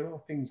there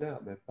are things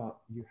out there, but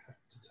you have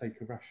to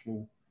take a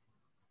rational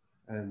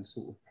and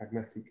sort of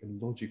pragmatic and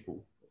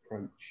logical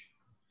approach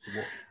to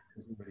what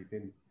has already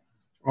been.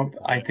 Rob,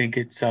 I think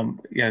it's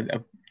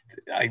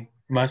I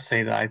must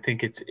say that I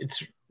think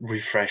it's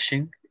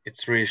refreshing,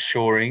 it's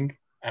reassuring,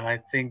 and I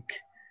think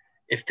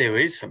if there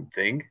is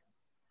something,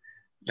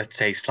 let's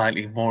say,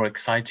 slightly more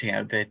exciting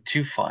out there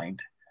to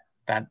find,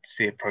 that's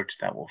the approach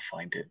that will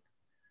find it.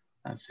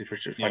 That's the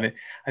approach to find it.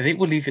 I think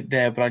we'll leave it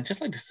there, but I'd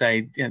just like to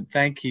say,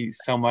 thank you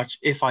so much.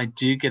 If I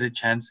do get a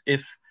chance,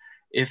 if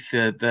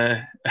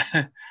the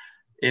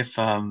if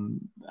I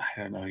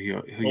don't know who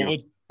your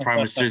prime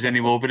minister is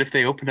anymore, but if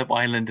they open up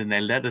Ireland and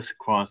they let us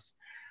across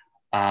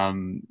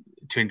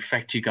to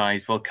infect you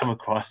guys, we'll come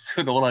across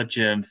with all our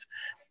germs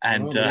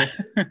and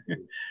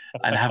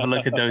and have a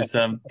look at those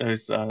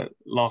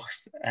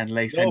lochs and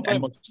lakes. I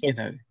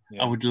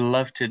would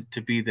love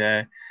to be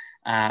there.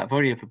 I've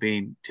only ever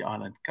been to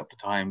Ireland a couple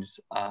of times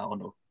on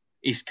the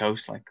East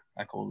Coast, like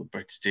all the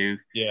Brits do.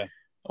 Yeah.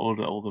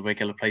 all the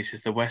regular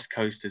places. The West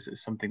Coast is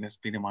something that's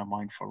been in my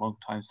mind for a long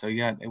time. So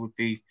yeah, it would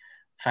be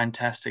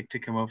fantastic to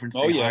come over and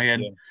say hi.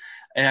 And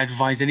I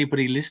advise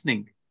anybody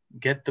listening,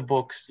 get the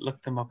books,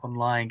 look them up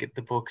online, get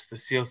the books. The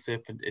Seal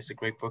Serpent is a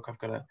great book. I've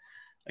got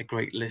a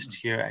great list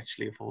here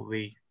actually of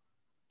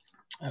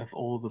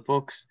all the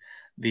books.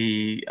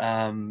 The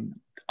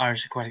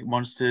Irish Aquatic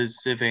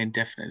Monsters Survey and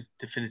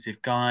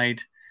Definitive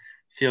Guide,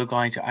 Field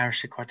Guide to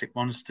Irish Aquatic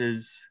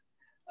Monsters,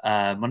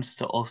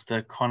 Munster,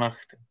 Ulster,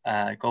 Connacht,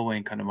 Galway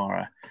and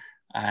Connemara,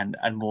 and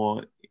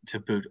more to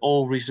boot,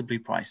 all reasonably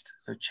priced.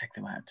 So check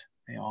them out.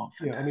 They are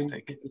fantastic.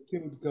 Yeah, I mean, the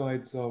field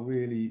guides are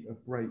really a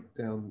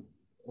breakdown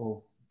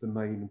of the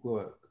main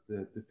work,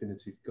 the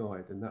definitive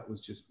guide, and that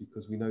was just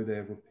because we know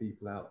there were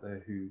people out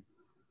there who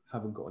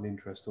haven't got an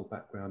interest or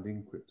background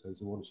in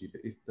cryptozoology,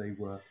 but if they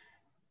were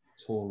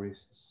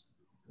tourists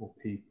or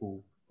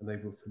people and they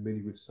were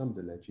familiar with some of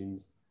the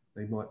legends,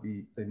 they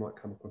might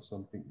come across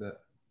something that,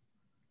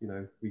 you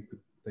know, they could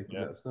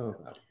let us know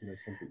about, you know,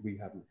 something we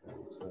haven't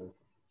found. So,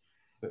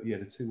 but yeah,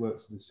 the two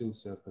works of the Seal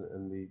Serpent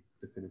and the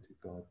definitive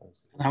guide,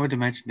 basically. I would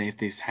imagine they have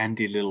these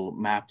handy little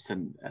maps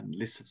and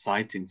lists of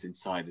sightings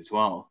inside as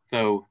well.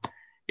 So,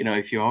 you know,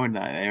 if you are in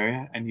that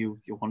area and you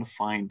want to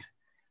find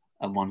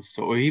a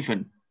monster or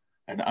even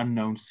an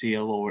unknown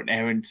seal or an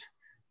errant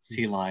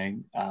sea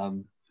lion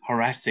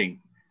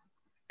harassing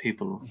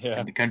people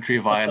in the country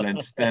of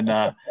Ireland, then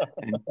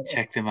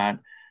check them out.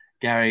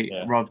 Gary,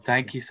 Rob,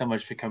 thank you so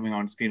much for coming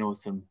on. It's been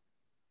awesome.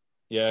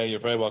 Yeah, you're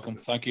very welcome.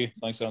 Thank you.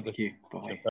 Thanks, Andy. Thank you. Bye.